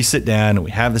 And we sit down and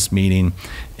we have this meeting,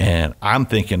 and I'm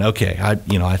thinking, okay,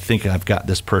 I think I've got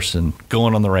this person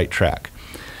going on the right track.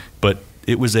 But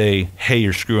it was a, hey,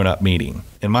 you're screwing up meeting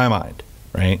in my mind.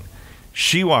 right?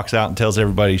 She walks out and tells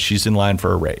everybody she's in line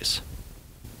for a raise.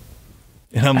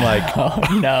 And I'm like,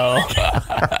 oh, no.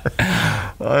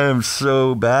 I am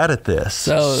so bad at this.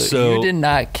 So you did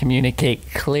not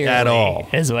communicate clearly at all,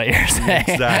 is what you're saying.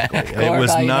 Exactly. It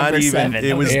was not even,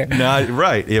 it was not,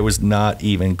 right. It was not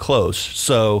even close.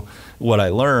 So what I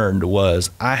learned was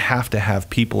I have to have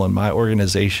people in my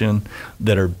organization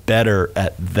that are better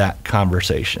at that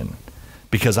conversation,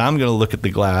 because I'm going to look at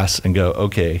the glass and go,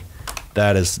 okay,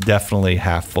 that is definitely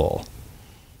half full,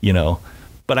 you know,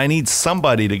 but I need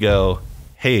somebody to go,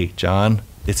 hey, John,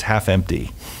 it's half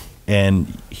empty,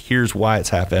 and here's why it's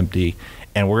half empty,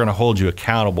 and we're going to hold you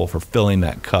accountable for filling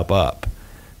that cup up,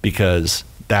 because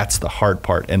that's the hard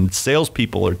part. And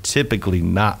salespeople are typically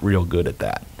not real good at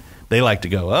that. They like to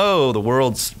go, oh, the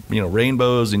world's, you know,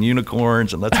 rainbows and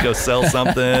unicorns, and let's go sell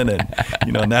something, and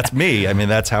you know, and that's me. I mean,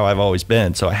 that's how I've always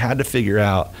been. So I had to figure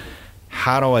out,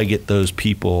 how do I get those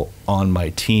people on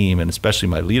my team, and especially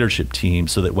my leadership team,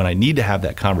 so that when I need to have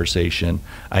that conversation,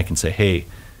 I can say, hey,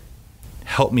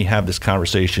 help me have this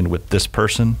conversation with this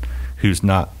person who's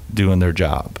not doing their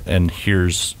job, and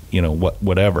here's, you know,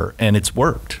 whatever. And it's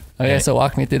worked. Okay, so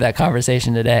walk me through that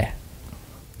conversation today.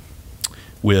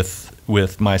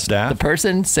 With my staff? The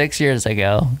person 6 years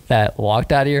ago that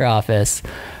walked out of your office,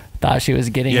 thought she was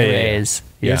getting a raise.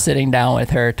 You're sitting down with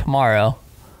her tomorrow.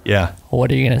 Yeah.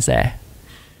 What are you going to say?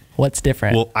 What's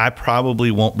different? Well, I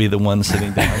probably won't be the one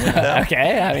sitting down with them.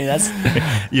 Okay, I mean, that's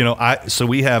you know, so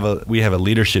we have a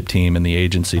leadership team in the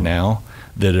agency now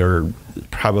that are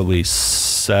probably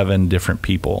 7 different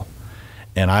people.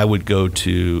 And I would go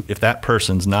to, if that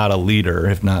person's not a leader,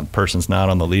 if that person's not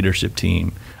on the leadership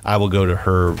team, I will go to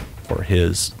her or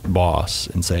his boss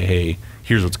and say, hey,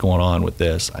 here's what's going on with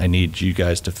this. I need you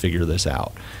guys to figure this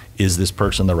out. Is this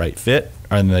person the right fit?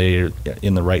 Are they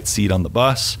in the right seat on the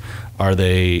bus?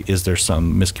 Is there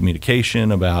some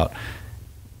miscommunication about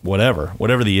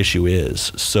whatever the issue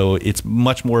is? So it's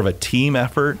much more of a team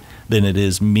effort than it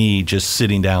is me just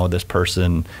sitting down with this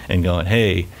person and going,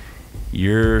 hey,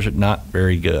 you're not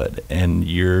very good, and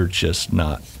you're just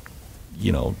not,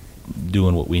 you know,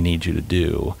 doing what we need you to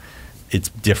do. It's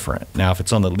different. Now, if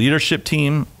it's on the leadership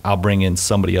team, I'll bring in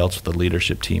somebody else with the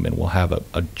leadership team, and we'll have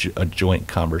a joint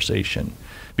conversation,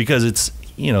 because it's,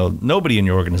 you know, nobody in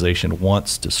your organization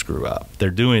wants to screw up. They're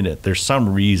doing it. There's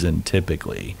some reason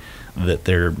typically that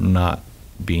they're not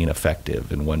being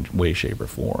effective in one way, shape, or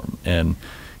form. And,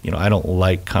 you know, I don't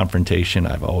like confrontation.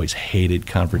 I've always hated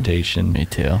confrontation. Me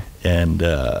too. And,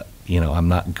 you know, I'm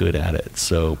not good at it.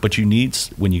 So, but you need,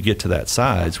 when you get to that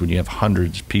size, when you have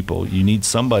hundreds of people, you need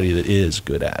somebody that is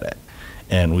good at it.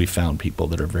 And we found people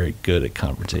that are very good at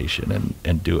confrontation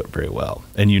and do it very well.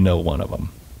 And you know one of them.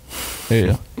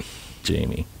 Who?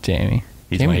 Jamie.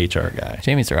 He's my HR guy.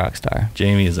 Jamie's a rock star.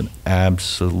 Jamie is an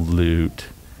absolute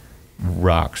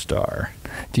rock star.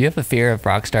 Do you have a fear of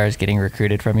rock stars getting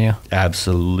recruited from you?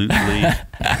 Absolutely.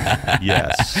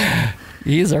 Yes.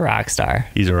 He's a rock star.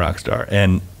 He's a rock star.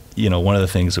 And, you know, one of the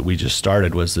things that we just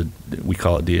started was we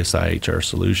call it DSI HR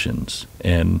Solutions.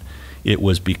 And it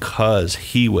was because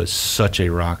he was such a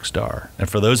rock star. And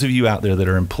for those of you out there that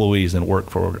are employees and work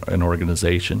for an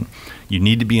organization, you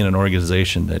need to be in an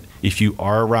organization that if you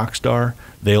are a rock star,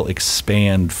 they'll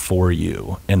expand for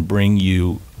you and bring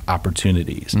you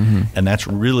opportunities. Mm-hmm. And that's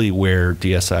really where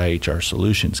DSI HR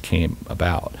Solutions came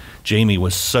about. Jamie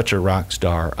was such a rock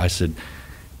star. I said,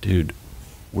 dude,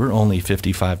 we're only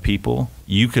 55 people.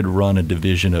 You could run a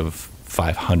division of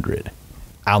 500.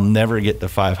 I'll never get to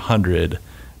 500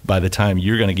 by the time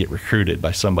you're going to get recruited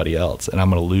by somebody else, and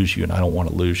I'm going to lose you, and I don't want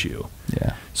to lose you.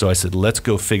 Yeah. So I said, let's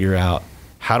go figure out,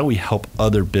 how do we help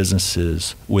other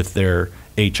businesses with their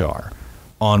HR,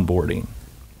 onboarding,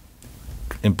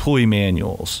 employee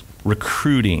manuals,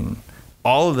 recruiting,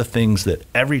 all of the things that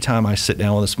every time I sit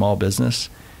down with a small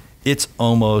business, it's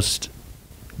almost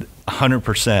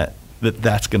 100%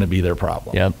 that's going to be their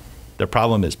problem. Yep. Their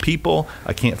problem is people.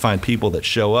 I can't find people that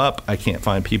show up. I can't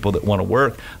find people that want to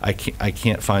work. I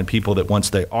can't find people that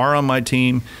once they are on my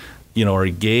team, you know, are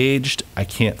engaged. I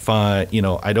can't find, you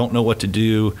know, I don't know what to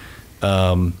do.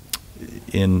 I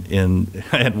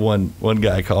had one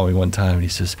guy call me one time and he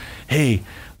says, hey,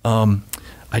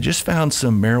 I just found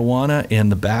some marijuana in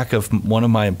the back of one of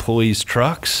my employees'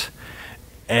 trucks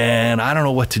and I don't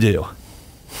know what to do.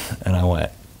 And I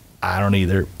went, I don't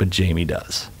either, but Jamie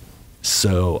does.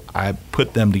 So I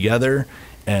put them together,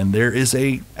 and there is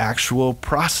a actual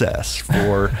process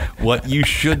for what you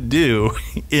should do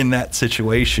in that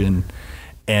situation.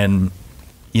 And,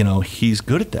 you know, he's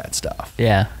good at that stuff.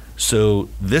 Yeah. So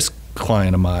this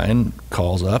client of mine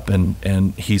calls up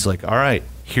and he's like, all right,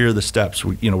 here are the steps.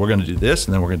 We're going to do this,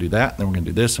 and then we're going to do that, and then we're going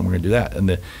to do this, and we're going to do that. And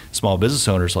the small business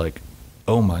owner's like,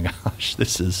 oh my gosh,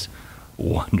 this is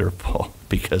wonderful,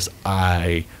 because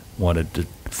I wanted to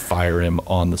fire him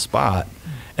on the spot,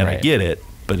 and I get it,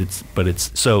 but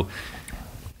it's so.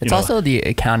 It's also the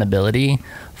accountability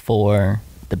for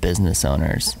the business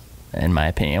owners, in my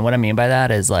opinion. What I mean by that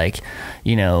is, like,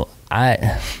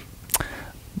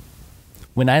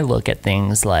 when I look at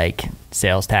things like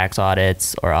sales tax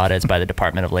audits or audits by the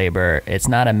Department of Labor, it's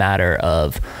not a matter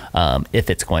of if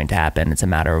it's going to happen. It's a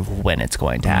matter of when it's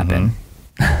going to happen.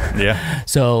 Yeah.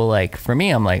 So, like, for me,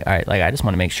 I'm like, all right, like, I just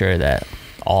want to make sure that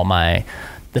the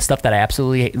stuff that I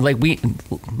absolutely, like,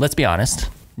 let's be honest,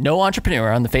 no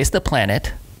entrepreneur on the face of the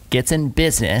planet gets in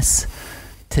business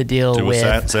to deal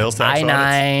with sales tax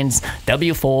I-9s,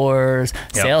 W-4s,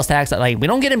 sales tax. Like, we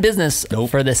don't get in business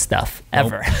for this stuff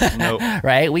ever. Nope.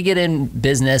 Right? We get in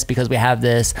business because we have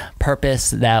this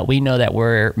purpose that we know that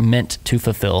we're meant to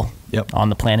fulfill on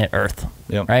the planet Earth.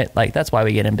 Right? Like, that's why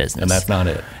we get in business. And that's not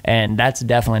it. And that's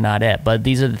definitely not it. But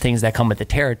these are the things that come with the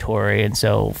territory. And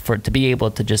so to be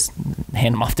able to just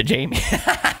hand them off to Jamie.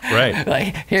 Right.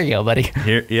 Like, here you go, buddy.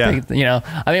 Here, yeah.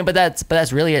 I mean, but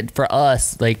that's really it for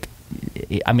us. Like,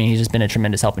 I mean, he's just been a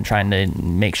tremendous help in trying to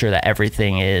make sure that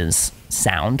everything is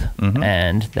sound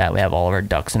and that we have all of our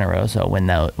ducks in a row. So when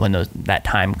that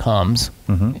time comes,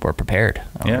 we're prepared.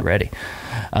 We're ready.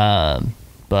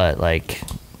 But, like,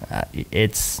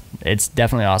 it's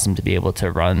definitely awesome to be able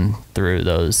to run through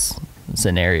those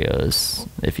scenarios,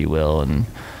 if you will, and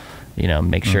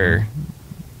make sure.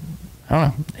 I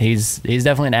don't know. He's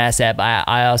definitely an asset. But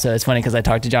I also, it's funny because I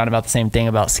talked to John about the same thing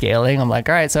about scaling. I'm like,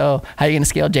 all right, so how are you going to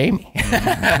scale Jamie?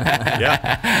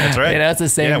 Yeah, that's right. It's the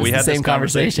same. Yeah, we had the same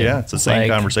conversation. Yeah, it's the same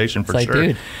conversation for sure.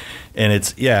 Dude. And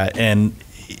it's and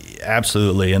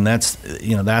absolutely, and that's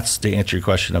to answer your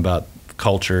question about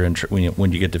culture and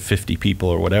when you get to 50 people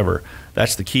or whatever.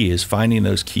 That's the key, is finding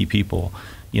those key people.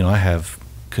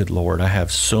 Good Lord, I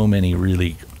have so many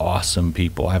really awesome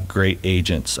people. I have great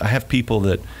agents. I have people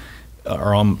that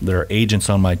are agents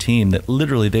on my team that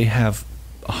literally they have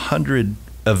 100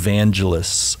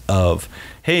 evangelists of,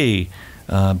 hey,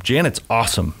 Janet's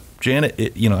awesome. Janet,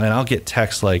 and I'll get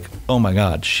texts like, oh my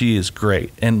God, she is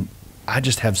great. And I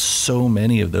just have so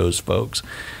many of those folks.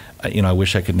 I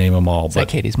wish I could name them all. Is that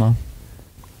Katie's mom?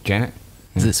 Janet?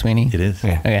 Is it Sweeney? It is.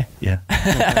 Yeah. Okay. Yeah.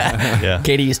 Yeah.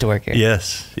 Katie used to work here.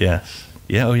 Yes. Yeah.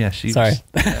 Oh yeah. Sorry.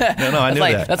 No, I knew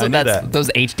that. That's those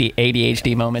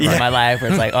ADHD moments in my life where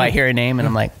it's like, oh, I hear a name and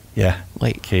I'm like, yeah.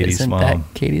 Wait, Katie's mom.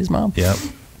 That Katie's mom? Yep.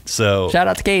 So shout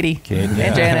out to Katie. And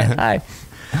Janet. Hi.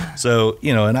 So,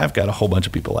 and I've got a whole bunch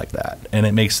of people like that, and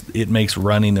it makes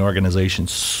running the organization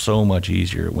so much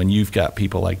easier when you've got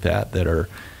people like that are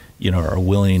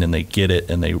willing, and they get it,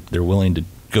 and they're willing to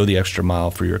go the extra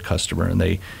mile for your customer, and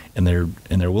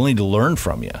they're willing to learn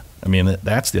from you. I mean,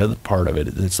 that's the other part of it.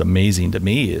 It's amazing to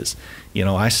me is,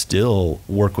 I still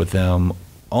work with them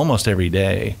almost every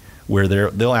day where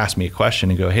they'll ask me a question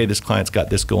and go, hey, this client's got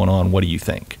this going on. What do you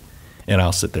think? And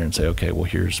I'll sit there and say, okay, well,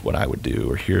 here's what I would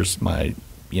do, or here's my,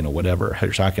 whatever,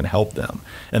 here's how I can help them.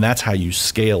 And that's how you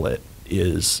scale it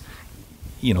is,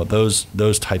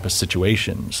 those type of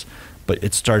situations. But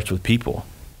it starts with people,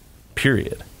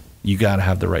 period. You got to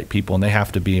have the right people, and they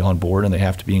have to be on board, and they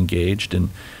have to be engaged. And,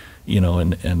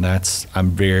 and that's,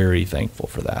 I'm very thankful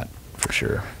for that, for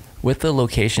sure. With the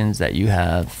locations that you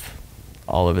have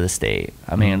all over the state,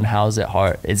 I mean, how is it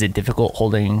hard? Is it difficult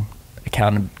holding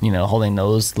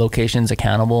those locations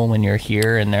accountable when you're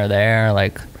here and they're there?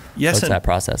 Like, what's that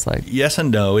process like? Yes and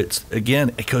no.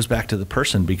 It goes back to the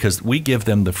person, because we give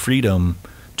them the freedom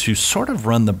to sort of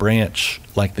run the branch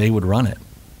like they would run it.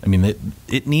 I mean,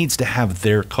 it needs to have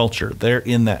their culture. They're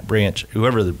in that branch,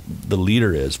 whoever the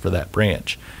leader is for that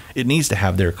branch. It needs to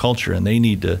have their culture, and they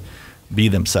need to be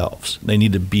themselves. They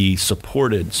need to be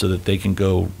supported so that they can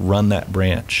go run that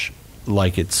branch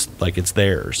like it's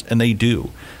theirs, and they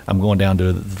do. I'm going down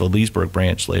to the Leesburg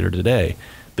branch later today.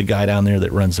 The guy down there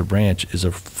that runs the branch is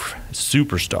a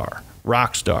superstar,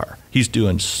 rock star. He's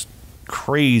doing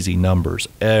crazy numbers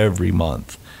every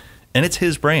month, and it's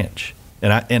his branch.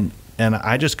 And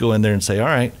I just go in there and say, all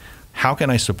right, how can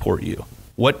I support you?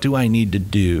 What do I need to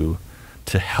do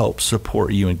to help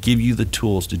support you and give you the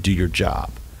tools to do your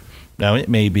job? Now, it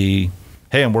may be,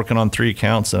 hey, I'm working on 3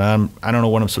 accounts, and I don't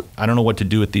know what to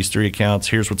do with these 3 accounts.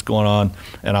 Here's what's going on,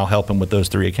 and I'll help them with those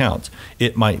 3 accounts.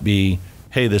 It might be,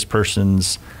 hey, this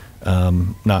person's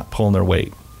not pulling their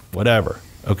weight, whatever.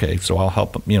 Okay, so I'll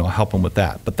help them with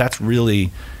that. But that's really,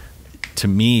 to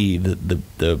me,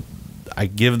 I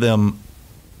give them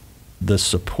the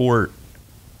support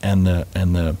and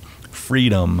the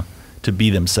freedom to be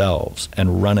themselves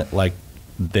and run it like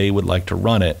they would like to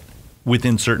run it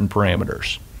within certain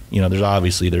parameters.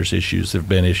 There's issues. There've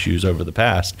been issues over the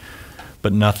past,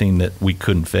 but nothing that we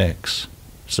couldn't fix.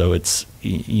 So it's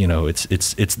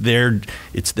their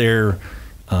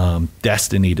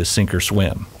destiny to sink or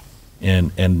swim,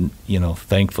 and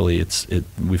thankfully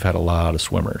we've had a lot of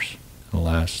swimmers in the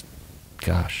last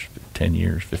 10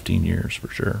 years, 15 years for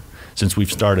sure, since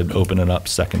we've started opening up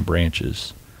second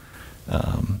branches.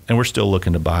 And we're still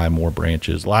looking to buy more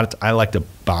branches. I like to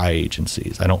buy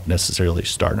agencies. I don't necessarily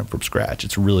start them from scratch.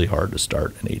 It's really hard to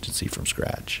start an agency from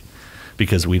scratch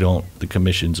because the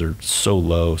commissions are so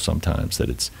low sometimes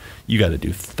that you got to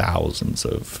do thousands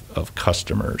of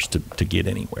customers to get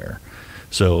anywhere.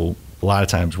 So a lot of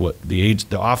times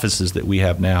the offices that we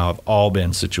have now have all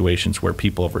been situations where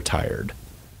people have retired.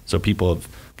 So people have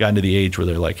gotten to the age where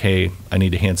they're like, hey, I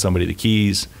need to hand somebody the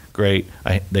keys. Great.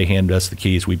 They hand us the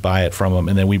keys. We buy it from them,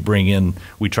 and then we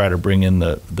try to bring in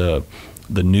the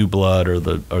new blood or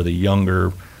the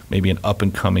younger, maybe an up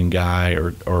and coming guy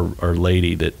or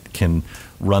lady that can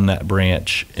run that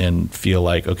branch and feel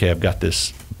like, okay, I've got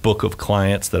this book of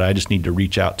clients that I just need to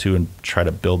reach out to and try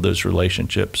to build those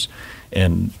relationships.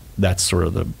 And that's sort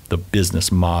of the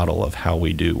business model of how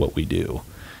we do what we do.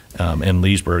 And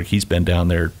Leesburg, he's been down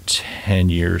there 10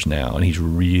 years now, and he's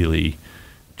really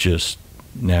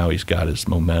now he's got his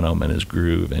momentum and his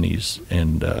groove, and he's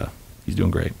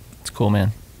doing great. It's cool,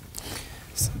 man.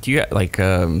 Do you like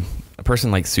a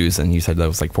person like Susan? You said that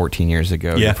was like 14 years ago.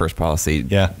 Yeah. Your first policy.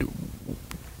 Yeah.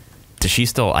 Does she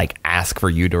still like ask for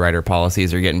you to write her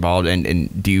policies or get involved?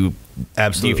 And do you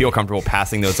Absolutely. Do you feel comfortable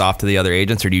passing those off to the other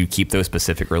agents, or do you keep those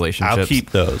specific relationships? I'll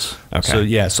keep those.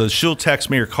 Okay. So she'll text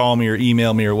me or call me or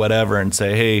email me or whatever and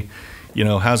say, hey,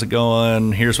 how's it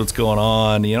going? Here's what's going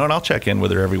on. And I'll check in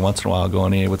with her every once in a while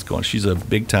going, hey, what's going on? She's a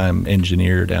big time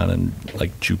engineer down in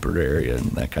like Jupiter area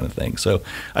and that kind of thing. So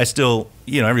I still,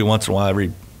 every once in a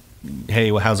while,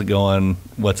 hey, well, how's it going?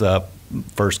 What's up?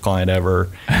 First client ever,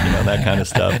 that kind of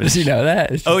stuff. Does she know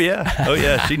that? Oh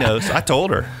yeah, she knows. I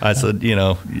told her. I said,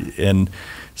 and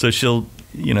so she'll,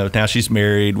 now she's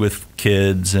married with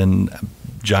kids and a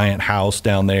giant house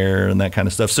down there and that kind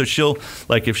of stuff. So she'll,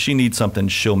 like, if she needs something,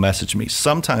 she'll message me.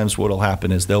 Sometimes what'll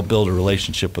happen is they'll build a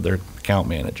relationship with their account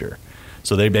manager.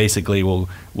 So they basically will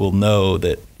know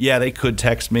that, yeah, they could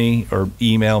text me or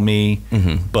email me,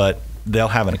 but they'll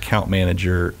have an account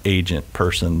manager agent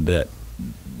person that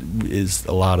is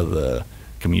a lot of the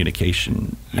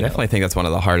communication. I definitely think that's one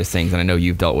of the hardest things, and I know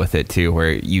you've dealt with it too,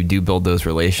 where you do build those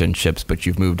relationships, but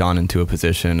you've moved on into a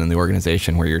position in the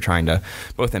organization where you're trying to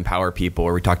both empower people,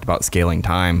 or we talked about scaling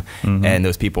time, and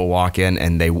those people walk in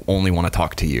and they only want to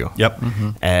talk to you. Yep.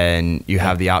 And you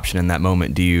have the option in that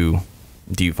moment. Do you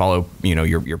follow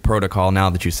your protocol now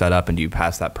that you set up, and do you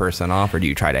pass that person off, or do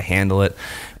you try to handle it?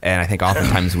 And I think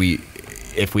oftentimes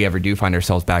if we ever do find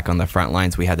ourselves back on the front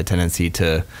lines, we had the tendency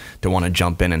to want to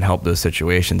jump in and help those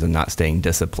situations and not staying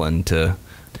disciplined to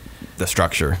the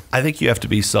structure. I think you have to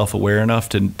be self-aware enough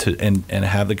to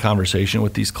have the conversation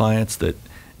with these clients that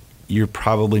you're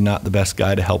probably not the best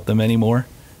guy to help them anymore.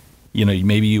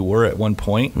 Maybe you were at one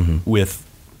point with,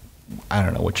 I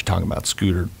don't know what you're talking about,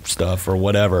 scooter stuff or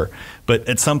whatever. But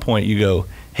at some point you go,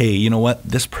 hey, you know what?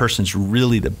 This person's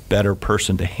really the better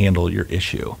person to handle your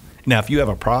issue. Now, if you have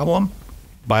a problem,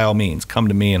 by all means, come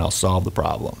to me and I'll solve the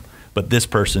problem. But this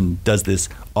person does this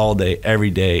all day, every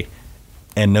day,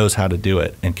 and knows how to do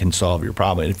it and can solve your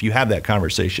problem. And if you have that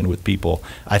conversation with people,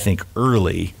 I think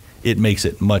early, it makes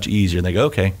it much easier. And they go,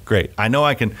 okay, great. I know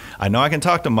I can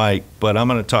talk to Mike, but I'm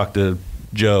going to talk to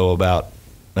Joe about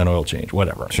an oil change,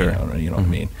 whatever. Sure. You know what I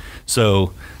mean?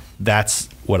 So that's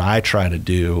what I try to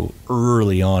do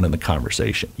early on in the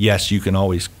conversation. Yes, you can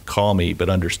always call me, but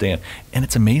understand. And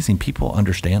it's amazing. People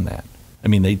understand that. I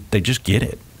mean, they just get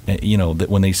it. That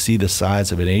when they see the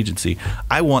size of an agency,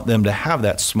 I want them to have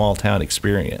that small town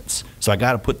experience. So I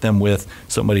got to put them with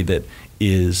somebody that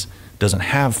doesn't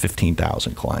have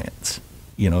 15,000 clients.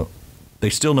 They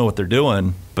still know what they're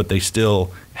doing, but they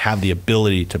still have the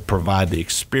ability to provide the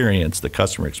experience, the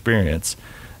customer experience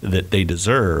that they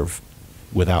deserve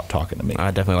without talking to me.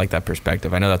 I definitely like that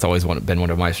perspective. I know that's always been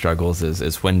one of my struggles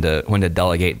is when to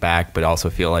delegate back, but also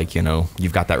feel like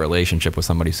you've got that relationship with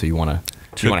somebody, so you want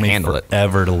to handle it. Took me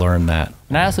forever to learn that.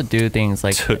 And I also do things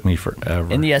like took me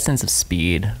forever in the essence of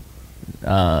speed.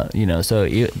 So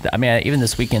even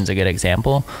this weekend's a good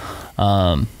example.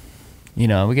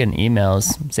 We're getting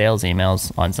sales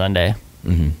emails on Sunday.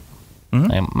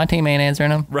 Like, my team ain't answering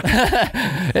them. Right.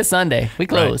 It's Sunday. We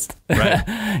closed. Right.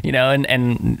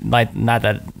 And like, not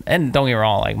that, and don't get me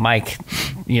wrong, like Mike,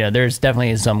 there's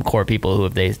definitely some core people who,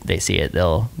 if they see it,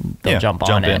 they'll they'll jump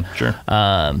on it. Sure.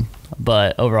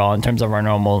 But overall, in terms of our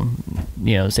normal,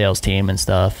 sales team and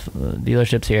stuff,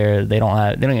 dealerships here, they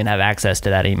don't even have access to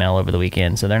that email over the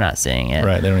weekend, so they're not seeing it.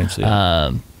 Right, they don't even see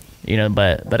it.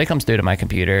 But it comes through to my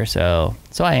computer, so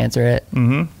I answer it.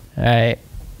 Mm-hmm. Right.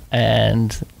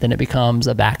 And then it becomes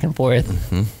a back and forth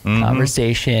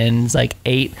conversations, like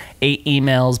eight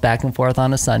emails back and forth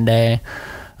on a Sunday,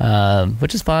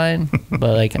 which is fine.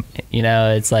 But like,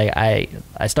 it's like I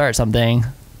start something,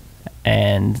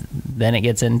 and then it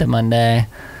gets into Monday,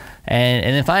 and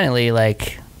then finally,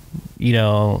 like,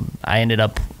 I ended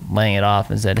up laying it off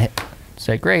and said,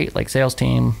 great, like, sales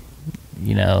team,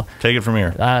 take it from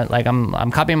here. Like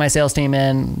I'm copying my sales team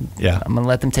in. Yeah. I'm gonna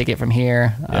let them take it from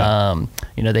here. Yeah.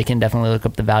 They can definitely look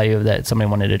up the value of that. Somebody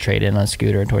wanted to trade in a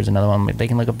scooter towards another one. They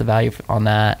can look up the value on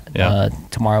that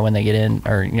tomorrow when they get in,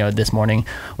 or this morning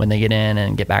when they get in,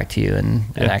 and get back to you and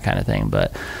that kind of thing.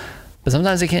 But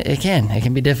sometimes it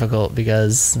can be difficult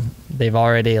because they've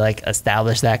already like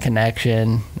established that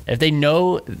connection. If they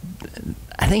know,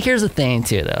 I think here's the thing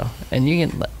too, though, and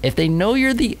if they know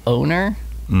you're the owner.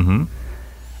 Mm-hmm.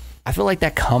 I feel like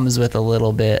that comes with a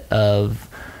little bit of,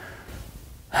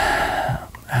 I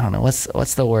don't know,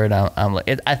 what's the word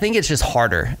I think it's just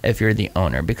harder if you're the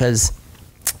owner, because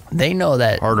they know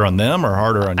that. Harder on them or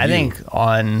harder on you? I think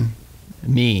on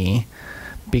me,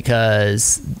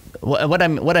 because what I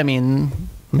mean,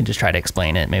 let me just try to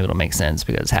explain it. Maybe it'll make sense,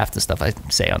 because half the stuff I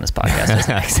say on this podcast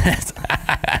doesn't make sense.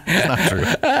 It's not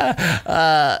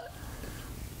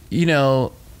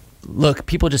true. Look,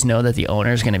 people just know that the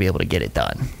owner is going to be able to get it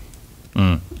done.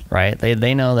 Right?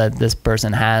 They know that this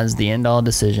person has the end-all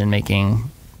decision-making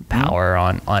power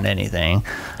on anything.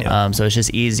 Yeah. So it's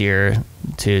just easier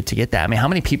to get that. I mean, how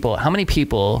many people,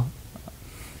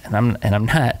 and I'm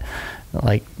not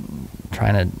like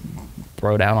trying to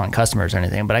throw down on customers or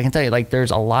anything, but I can tell you, like,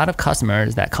 there's a lot of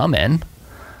customers that come in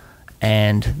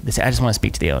and they say, I just want to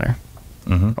speak to the owner.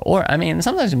 Mm-hmm. Or, I mean,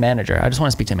 sometimes a manager. I just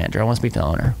want to speak to a manager. I want to speak to the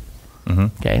owner. Mm-hmm.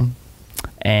 Okay.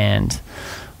 And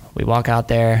we walk out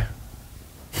there,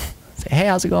 say, hey,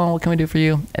 how's it going? What can we do for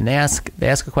you? And they ask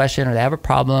a question, or they have a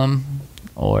problem,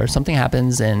 or something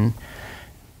happens, and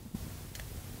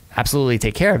absolutely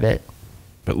take care of it.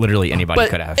 But literally anybody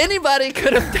could have. Anybody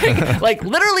could have taken, like,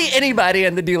 literally anybody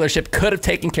in the dealership could have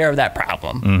taken care of that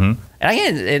problem. Mm-hmm.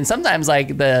 And sometimes,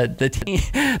 like,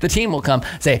 the team will come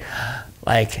say,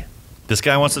 like, this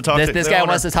guy wants to talk to this guy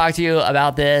wants to talk to you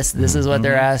about this. This is what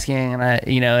they're asking,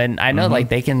 and I know like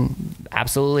they can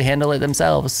absolutely handle it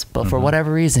themselves, but for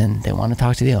whatever reason they want to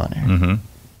talk to the owner. And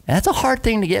that's a hard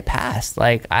thing to get past.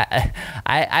 Like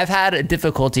I've had a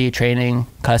difficulty training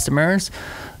customers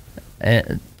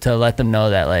to let them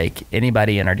know that, like,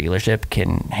 anybody in our dealership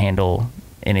can handle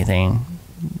anything.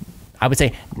 I would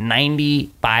say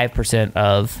 95%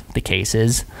 of the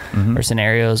cases or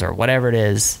scenarios or whatever it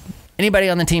is, anybody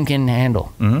on the team can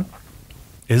handle. Mm-hmm.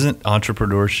 Isn't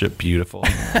entrepreneurship beautiful?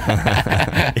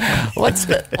 What's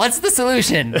the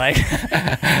solution? Like,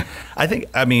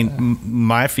 I mean,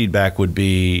 my feedback would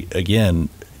be, again,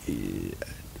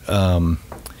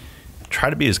 try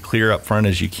to be as clear up front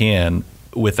as you can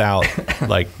without,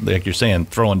 like you're saying,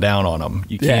 throwing down on them.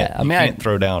 You can't. I can't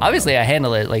throw down. Obviously, I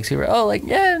handle it like super. Oh, like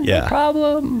no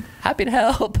problem. Happy to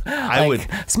help. I would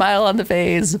smile on the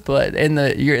face, but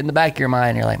you're in the back of your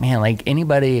mind, you're like, man, like,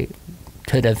 anybody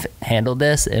could have handled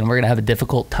this, and we're gonna have a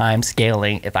difficult time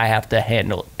scaling if I have to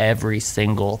handle every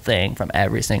single thing from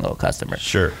every single customer.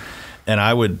 Sure. And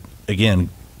I would, again,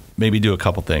 maybe do a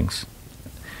couple things.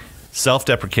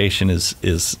 Self-deprecation is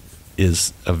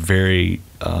a very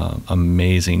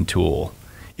amazing tool.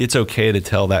 It's okay to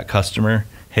tell that customer,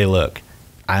 hey, look,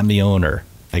 I'm the owner.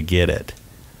 I get it.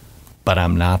 But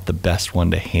I'm not the best one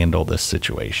to handle this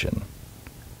situation.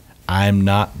 I'm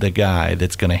not the guy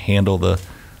that's going to handle the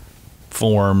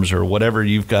forms or whatever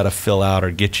you've got to fill out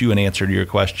or get you an answer to your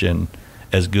question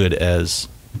as good as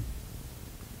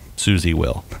Susie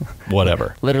will.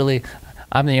 Whatever. Literally,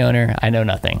 I'm the owner. I know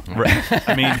nothing. Right.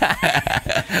 I mean,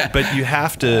 but you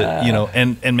have to,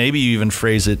 and maybe you even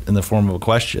phrase it in the form of a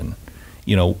question.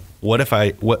 What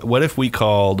if we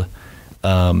called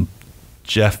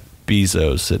Jeff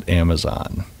Bezos at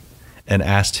Amazon and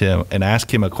asked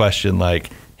him a question like,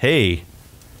 hey,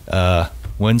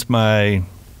 when's my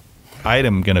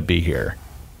item going to be here?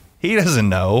 He doesn't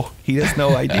know. He has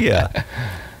no idea.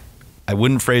 I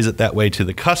wouldn't phrase it that way to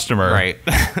the customer. Right.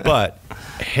 But,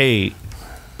 hey,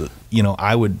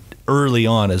 I would early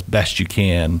on, as best you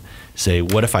can, say,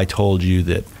 what if I told you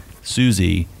that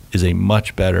Susie is a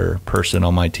much better person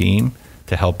on my team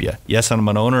to help you? Yes, I'm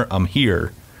an owner. I'm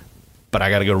here. but I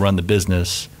got to go run the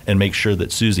business and make sure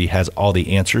that Susie has all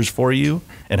the answers for you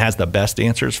and has the best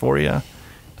answers for you.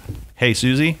 Hey,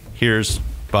 Susie, here's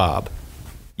Bob.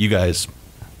 You guys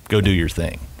go do your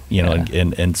thing, you know,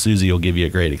 and Susie will give you a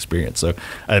great experience. So,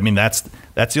 I mean, that's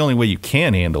the only way you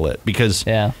can handle it, because,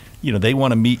 you know, they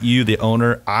want to meet you, the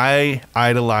owner. I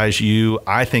idolize you.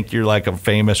 I think you're like a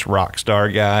famous rock star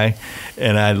guy.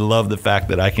 And I love the fact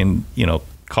that I can, you know,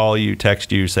 call you,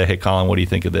 text you, say, hey, Collin, what do you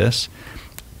think of this?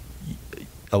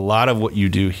 A lot of what you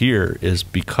do here is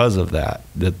because of that,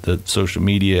 the social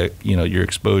media, you know, your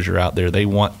exposure out there. They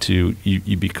want to,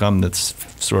 you become this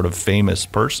sort of famous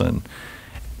person.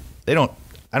 I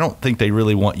don't think they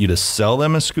really want you to sell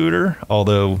them a scooter,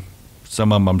 although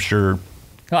some of them, I'm sure,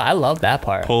 oh, I love that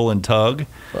part. Pull and tug,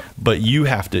 but you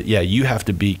have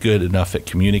to be good enough at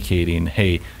communicating,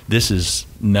 hey, this is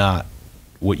not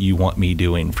what you want me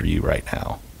doing for you right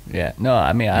now. Yeah. No,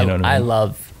 I mean, I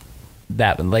love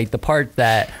that one. Like the part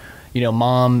that, you know,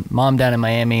 mom down in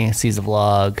Miami sees a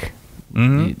vlog.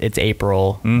 It's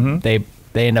April.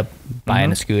 They end up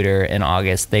buying a scooter in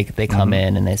August. They come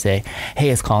in and they say, hey,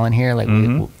 is Collin here? Like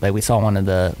we saw one of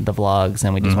the vlogs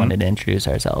and we just wanted to introduce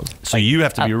ourselves. So like, you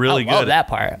have to be really good at that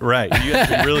part. Right. You have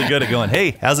to be really good at going,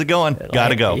 hey, how's it going?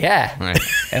 Gotta go. Yeah. Right.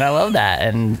 And I love that.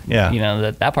 And you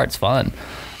know, that part's fun.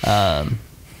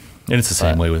 And it's the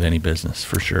same way with any business,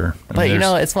 for sure. But you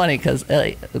know, it's funny because,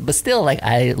 but still, like,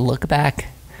 I look back,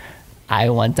 I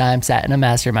one time sat in a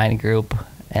mastermind group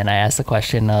and I asked the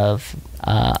question of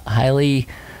highly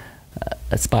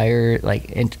aspired,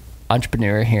 like,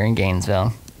 entrepreneur here in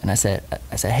Gainesville. And I said,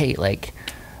 hey, like,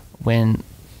 when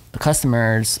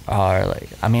customers are like,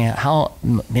 I mean, how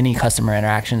many customer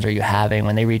interactions are you having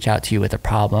when they reach out to you with a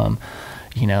problem?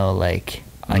 You know, like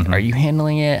are you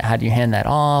handling it? How do you hand that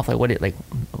off? Like,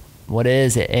 what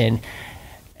is it? And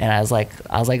I was like,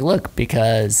 look,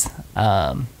 because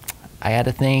I had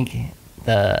to think who's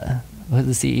the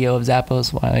CEO of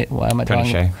Zappos? Why am I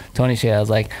talking? Tony Hsieh. I was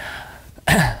like,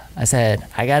 I said,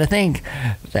 I got to think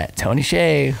that Tony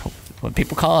Hsieh, when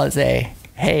people call and say,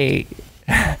 hey,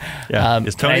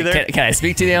 is Tony there? Can I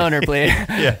speak to the owner, please?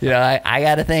 You know, I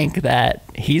got to think that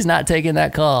he's not taking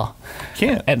that call.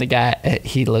 Can't. And the guy,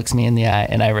 he looks me in the eye,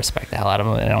 and I respect the hell out of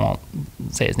him, and I won't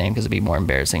say his name because it'd be more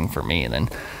embarrassing for me than.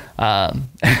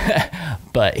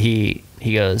 But he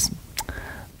goes,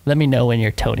 let me know when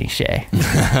you're Tony Hsieh.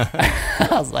 I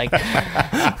was like,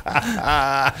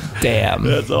 damn.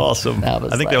 That's awesome.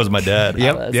 I think that was my dad.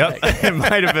 Yep. Like, it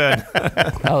might have been.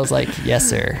 I was like, yes,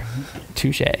 sir.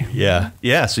 Touche.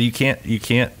 Yeah. So you can't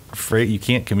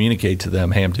communicate to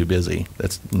them, hey, I'm too busy.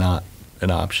 That's not an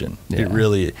option. It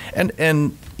really,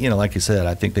 and you know, like I said,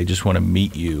 I think they just want to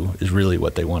meet you is really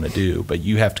what they want to do. But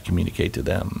you have to communicate to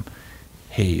them,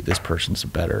 hey, this person's a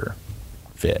better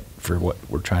fit for what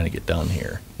we're trying to get done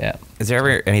here. Yeah. Is there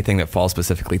ever anything that falls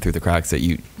specifically through the cracks that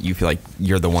you feel like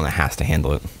you're the one that has to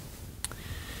handle it?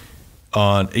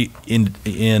 From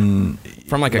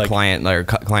like a client or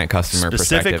client customer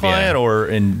specific perspective, client or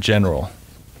in general,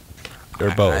 or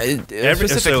both.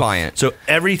 Specific client. So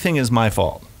everything is my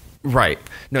fault. Right.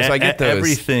 No, so I get those.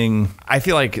 Everything. I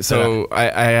feel like, so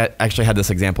I actually had this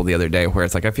example the other day where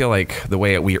it's like, I feel like the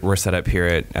way we're set up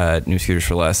here at New Scooters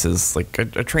for Less is like,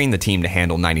 I train the team to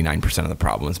handle 99% of the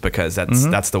problems, because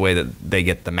that's the way that they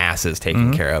get the masses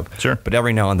taken care of. Sure. But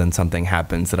every now and then something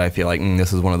happens that I feel like,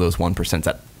 this is one of those 1%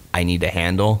 that I need to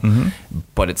handle.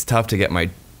 But it's tough to get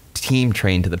my team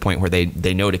trained to the point where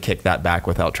they know to kick that back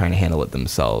without trying to handle it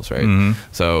themselves, right?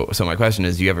 So my question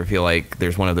is, do you ever feel like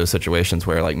there's one of those situations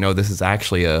where like, no, this is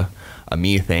actually a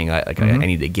me thing I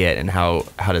need to get, and how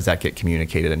does that get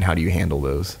communicated, and how do you handle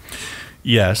those?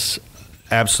 Yes,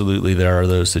 absolutely, there are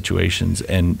those situations,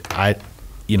 and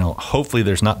hopefully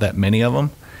there's not that many of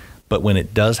them, but when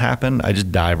it does happen, I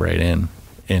just dive right in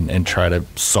and try to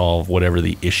solve whatever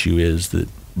the issue is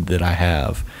that I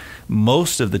have.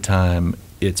 Most of the time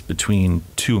it's between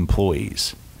two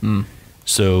employees.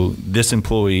 So this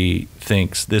employee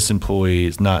thinks this employee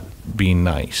is not being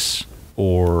nice,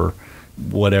 or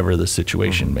whatever the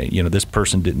situation may, this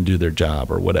person didn't do their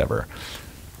job or whatever.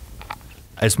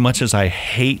 As much as I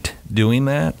hate doing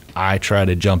that, I try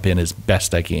to jump in as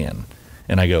best I can.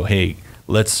 And I go, hey,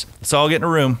 let's all get in a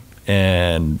room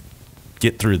and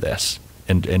get through this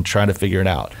and try to figure it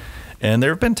out. And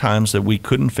there have been times that we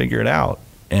couldn't figure it out,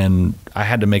 and I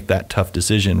had to make that tough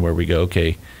decision where we go,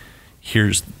 okay,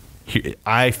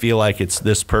 I feel like it's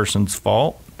this person's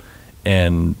fault,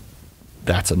 and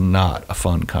that's not a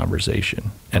fun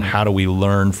conversation. And how do we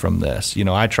learn from this?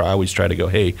 I always try to go,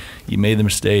 hey, you made the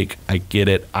mistake. I get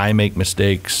it. I make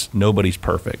mistakes. Nobody's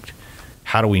perfect.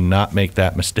 how do we not make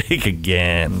that mistake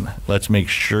again? Let's make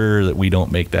sure that we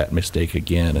don't make that mistake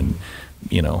again. And,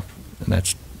 and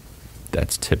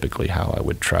that's typically how I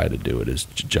would try to do it, is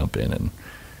to jump in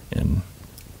and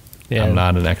yeah. I'm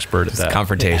not an expert at that.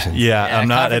 Confrontations. Yeah, I'm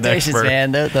not an expert.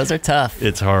 Man, those are tough.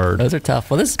 It's hard. Those are tough.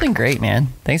 Well, this has been great, man.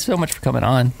 Thanks so much for coming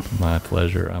on. My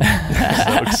pleasure.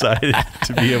 I'm so excited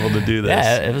to be able to do this.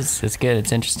 Yeah, it's good.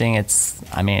 It's interesting. And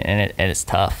it's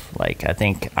tough. Like, I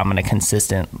think I'm going to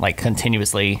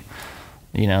continuously,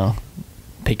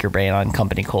 pick your brain on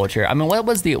company culture. I mean, what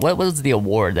was the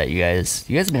award that you guys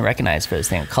have been recognized for this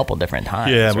thing a couple different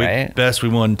times, right? We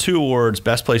won 2 awards,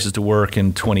 Best Places to Work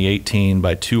in 2018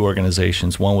 by 2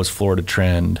 organizations. One was Florida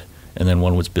Trend, and then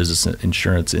one was Business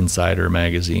Insurance Insider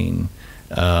magazine.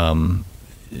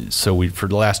 So for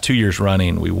the last 2 years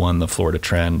running, we won the Florida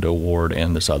Trend award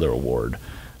and this other award.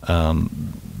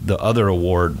 The other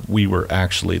award, we were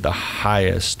actually the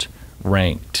highest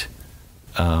ranked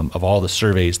of all the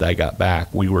surveys that I got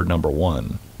back. We were number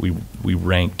 1. We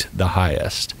ranked the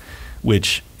highest,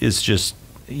 which is just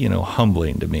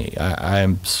humbling to me. I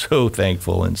am so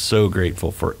thankful and so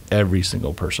grateful for every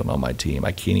single person on my team.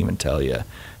 I can't even tell you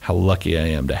how lucky I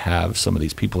am to have some of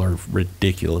these people. Are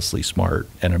ridiculously smart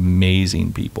and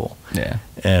amazing people. Yeah,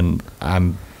 and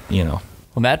I'm Well,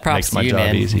 mad props to you,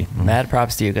 man. Easy. Mad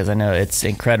props to you, because I know it's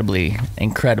incredibly,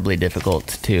 incredibly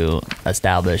difficult to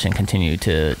establish and continue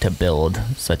to build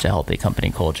such a healthy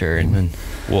company culture. And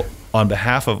well, on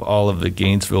behalf of all of the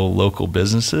Gainesville local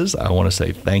businesses, I want to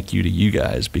say thank you to you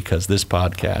guys, because this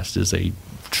podcast is a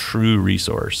true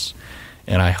resource.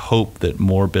 And I hope that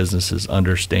more businesses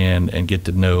understand and get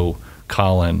to know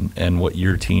Collin and what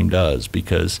your team does,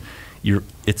 because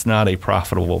it's not a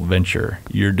profitable venture.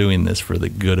 You're doing this for the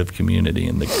good of community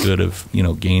and the good of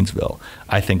Gainesville.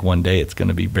 I think one day it's going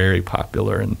to be very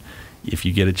popular, and if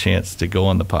you get a chance to go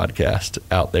on the podcast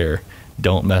out there,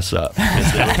 don't mess up.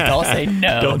 Don't say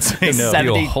no. Don't say no.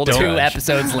 72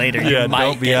 episodes later, you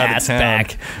might get asked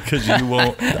back, because you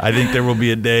won't. I think there will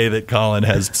be a day that Collin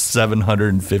has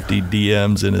 750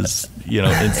 DMs in his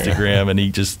Instagram, and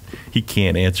he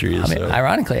can't answer you.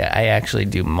 Ironically, I actually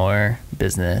do more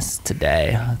business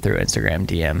today through Instagram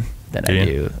DM than I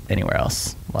do anywhere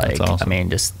else. Like, awesome. I mean,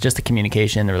 just the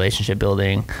communication, the relationship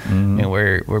building. Mm-hmm. I mean,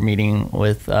 we're meeting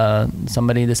with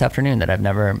somebody this afternoon that I've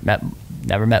never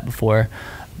met before,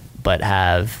 but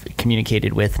have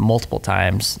communicated with multiple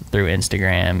times through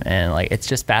Instagram. And like, it's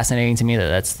just fascinating to me that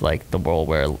that's like the world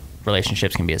where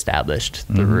relationships can be established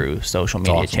through social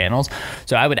media channels.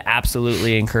 So I would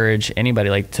absolutely encourage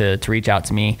anybody to reach out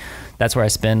to me. That's where I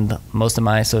spend most of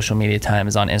my social media time,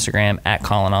 is on Instagram at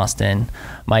Collin Austin.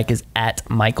 Mike is at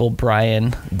Michael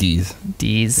Bryan Dees.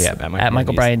 Yeah, at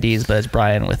Michael Bryan Dees, but it's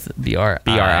Bryan with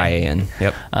B-R-I-A-N.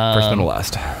 Yep. First and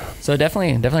last. So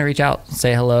definitely reach out,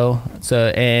 say hello. So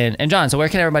and John, so where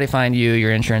can everybody find you,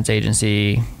 your insurance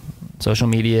agency, social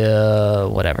media,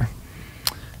 whatever?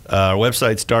 Our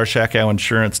website's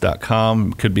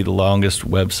darrschackowinsurance.com. Could be the longest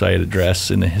website address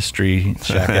in the history.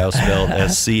 Schackow spelled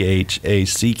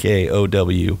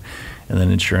Schackow, and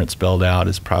then insurance spelled out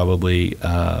is probably.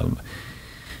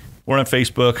 We're on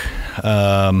Facebook.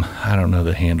 I don't know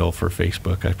the handle for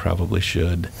Facebook. I probably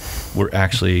should. We're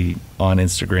actually on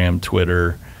Instagram,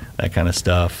 Twitter, that kind of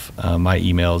stuff. My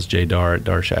email is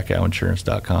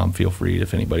jdarr@darrschackowinsurance.com. Feel free,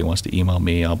 if anybody wants to email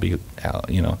me. I'll be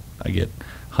out. I get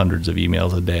hundreds of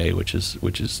emails a day, which is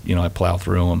I plow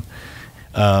through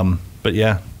them. But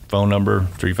yeah, phone number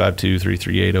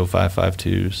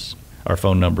 352-338-0552 is our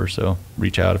phone number. So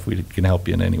reach out if we can help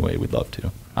you in any way. We'd love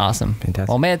to. Awesome. Fantastic.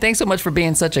 Well, man, thanks so much for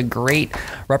being such a great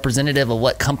representative of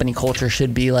what company culture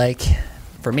should be like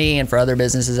for me and for other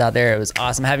businesses out there. It was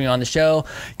awesome having you on the show.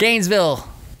 Gainesville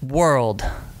world.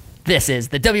 This is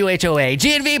the WHOA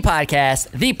GNV podcast,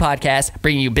 the podcast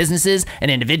bringing you businesses and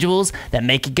individuals that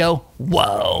make you go,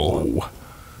 whoa.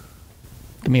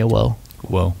 Give me a whoa.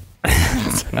 Whoa.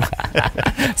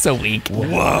 So weak.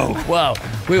 Whoa. Whoa.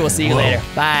 We will see you later.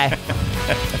 Bye.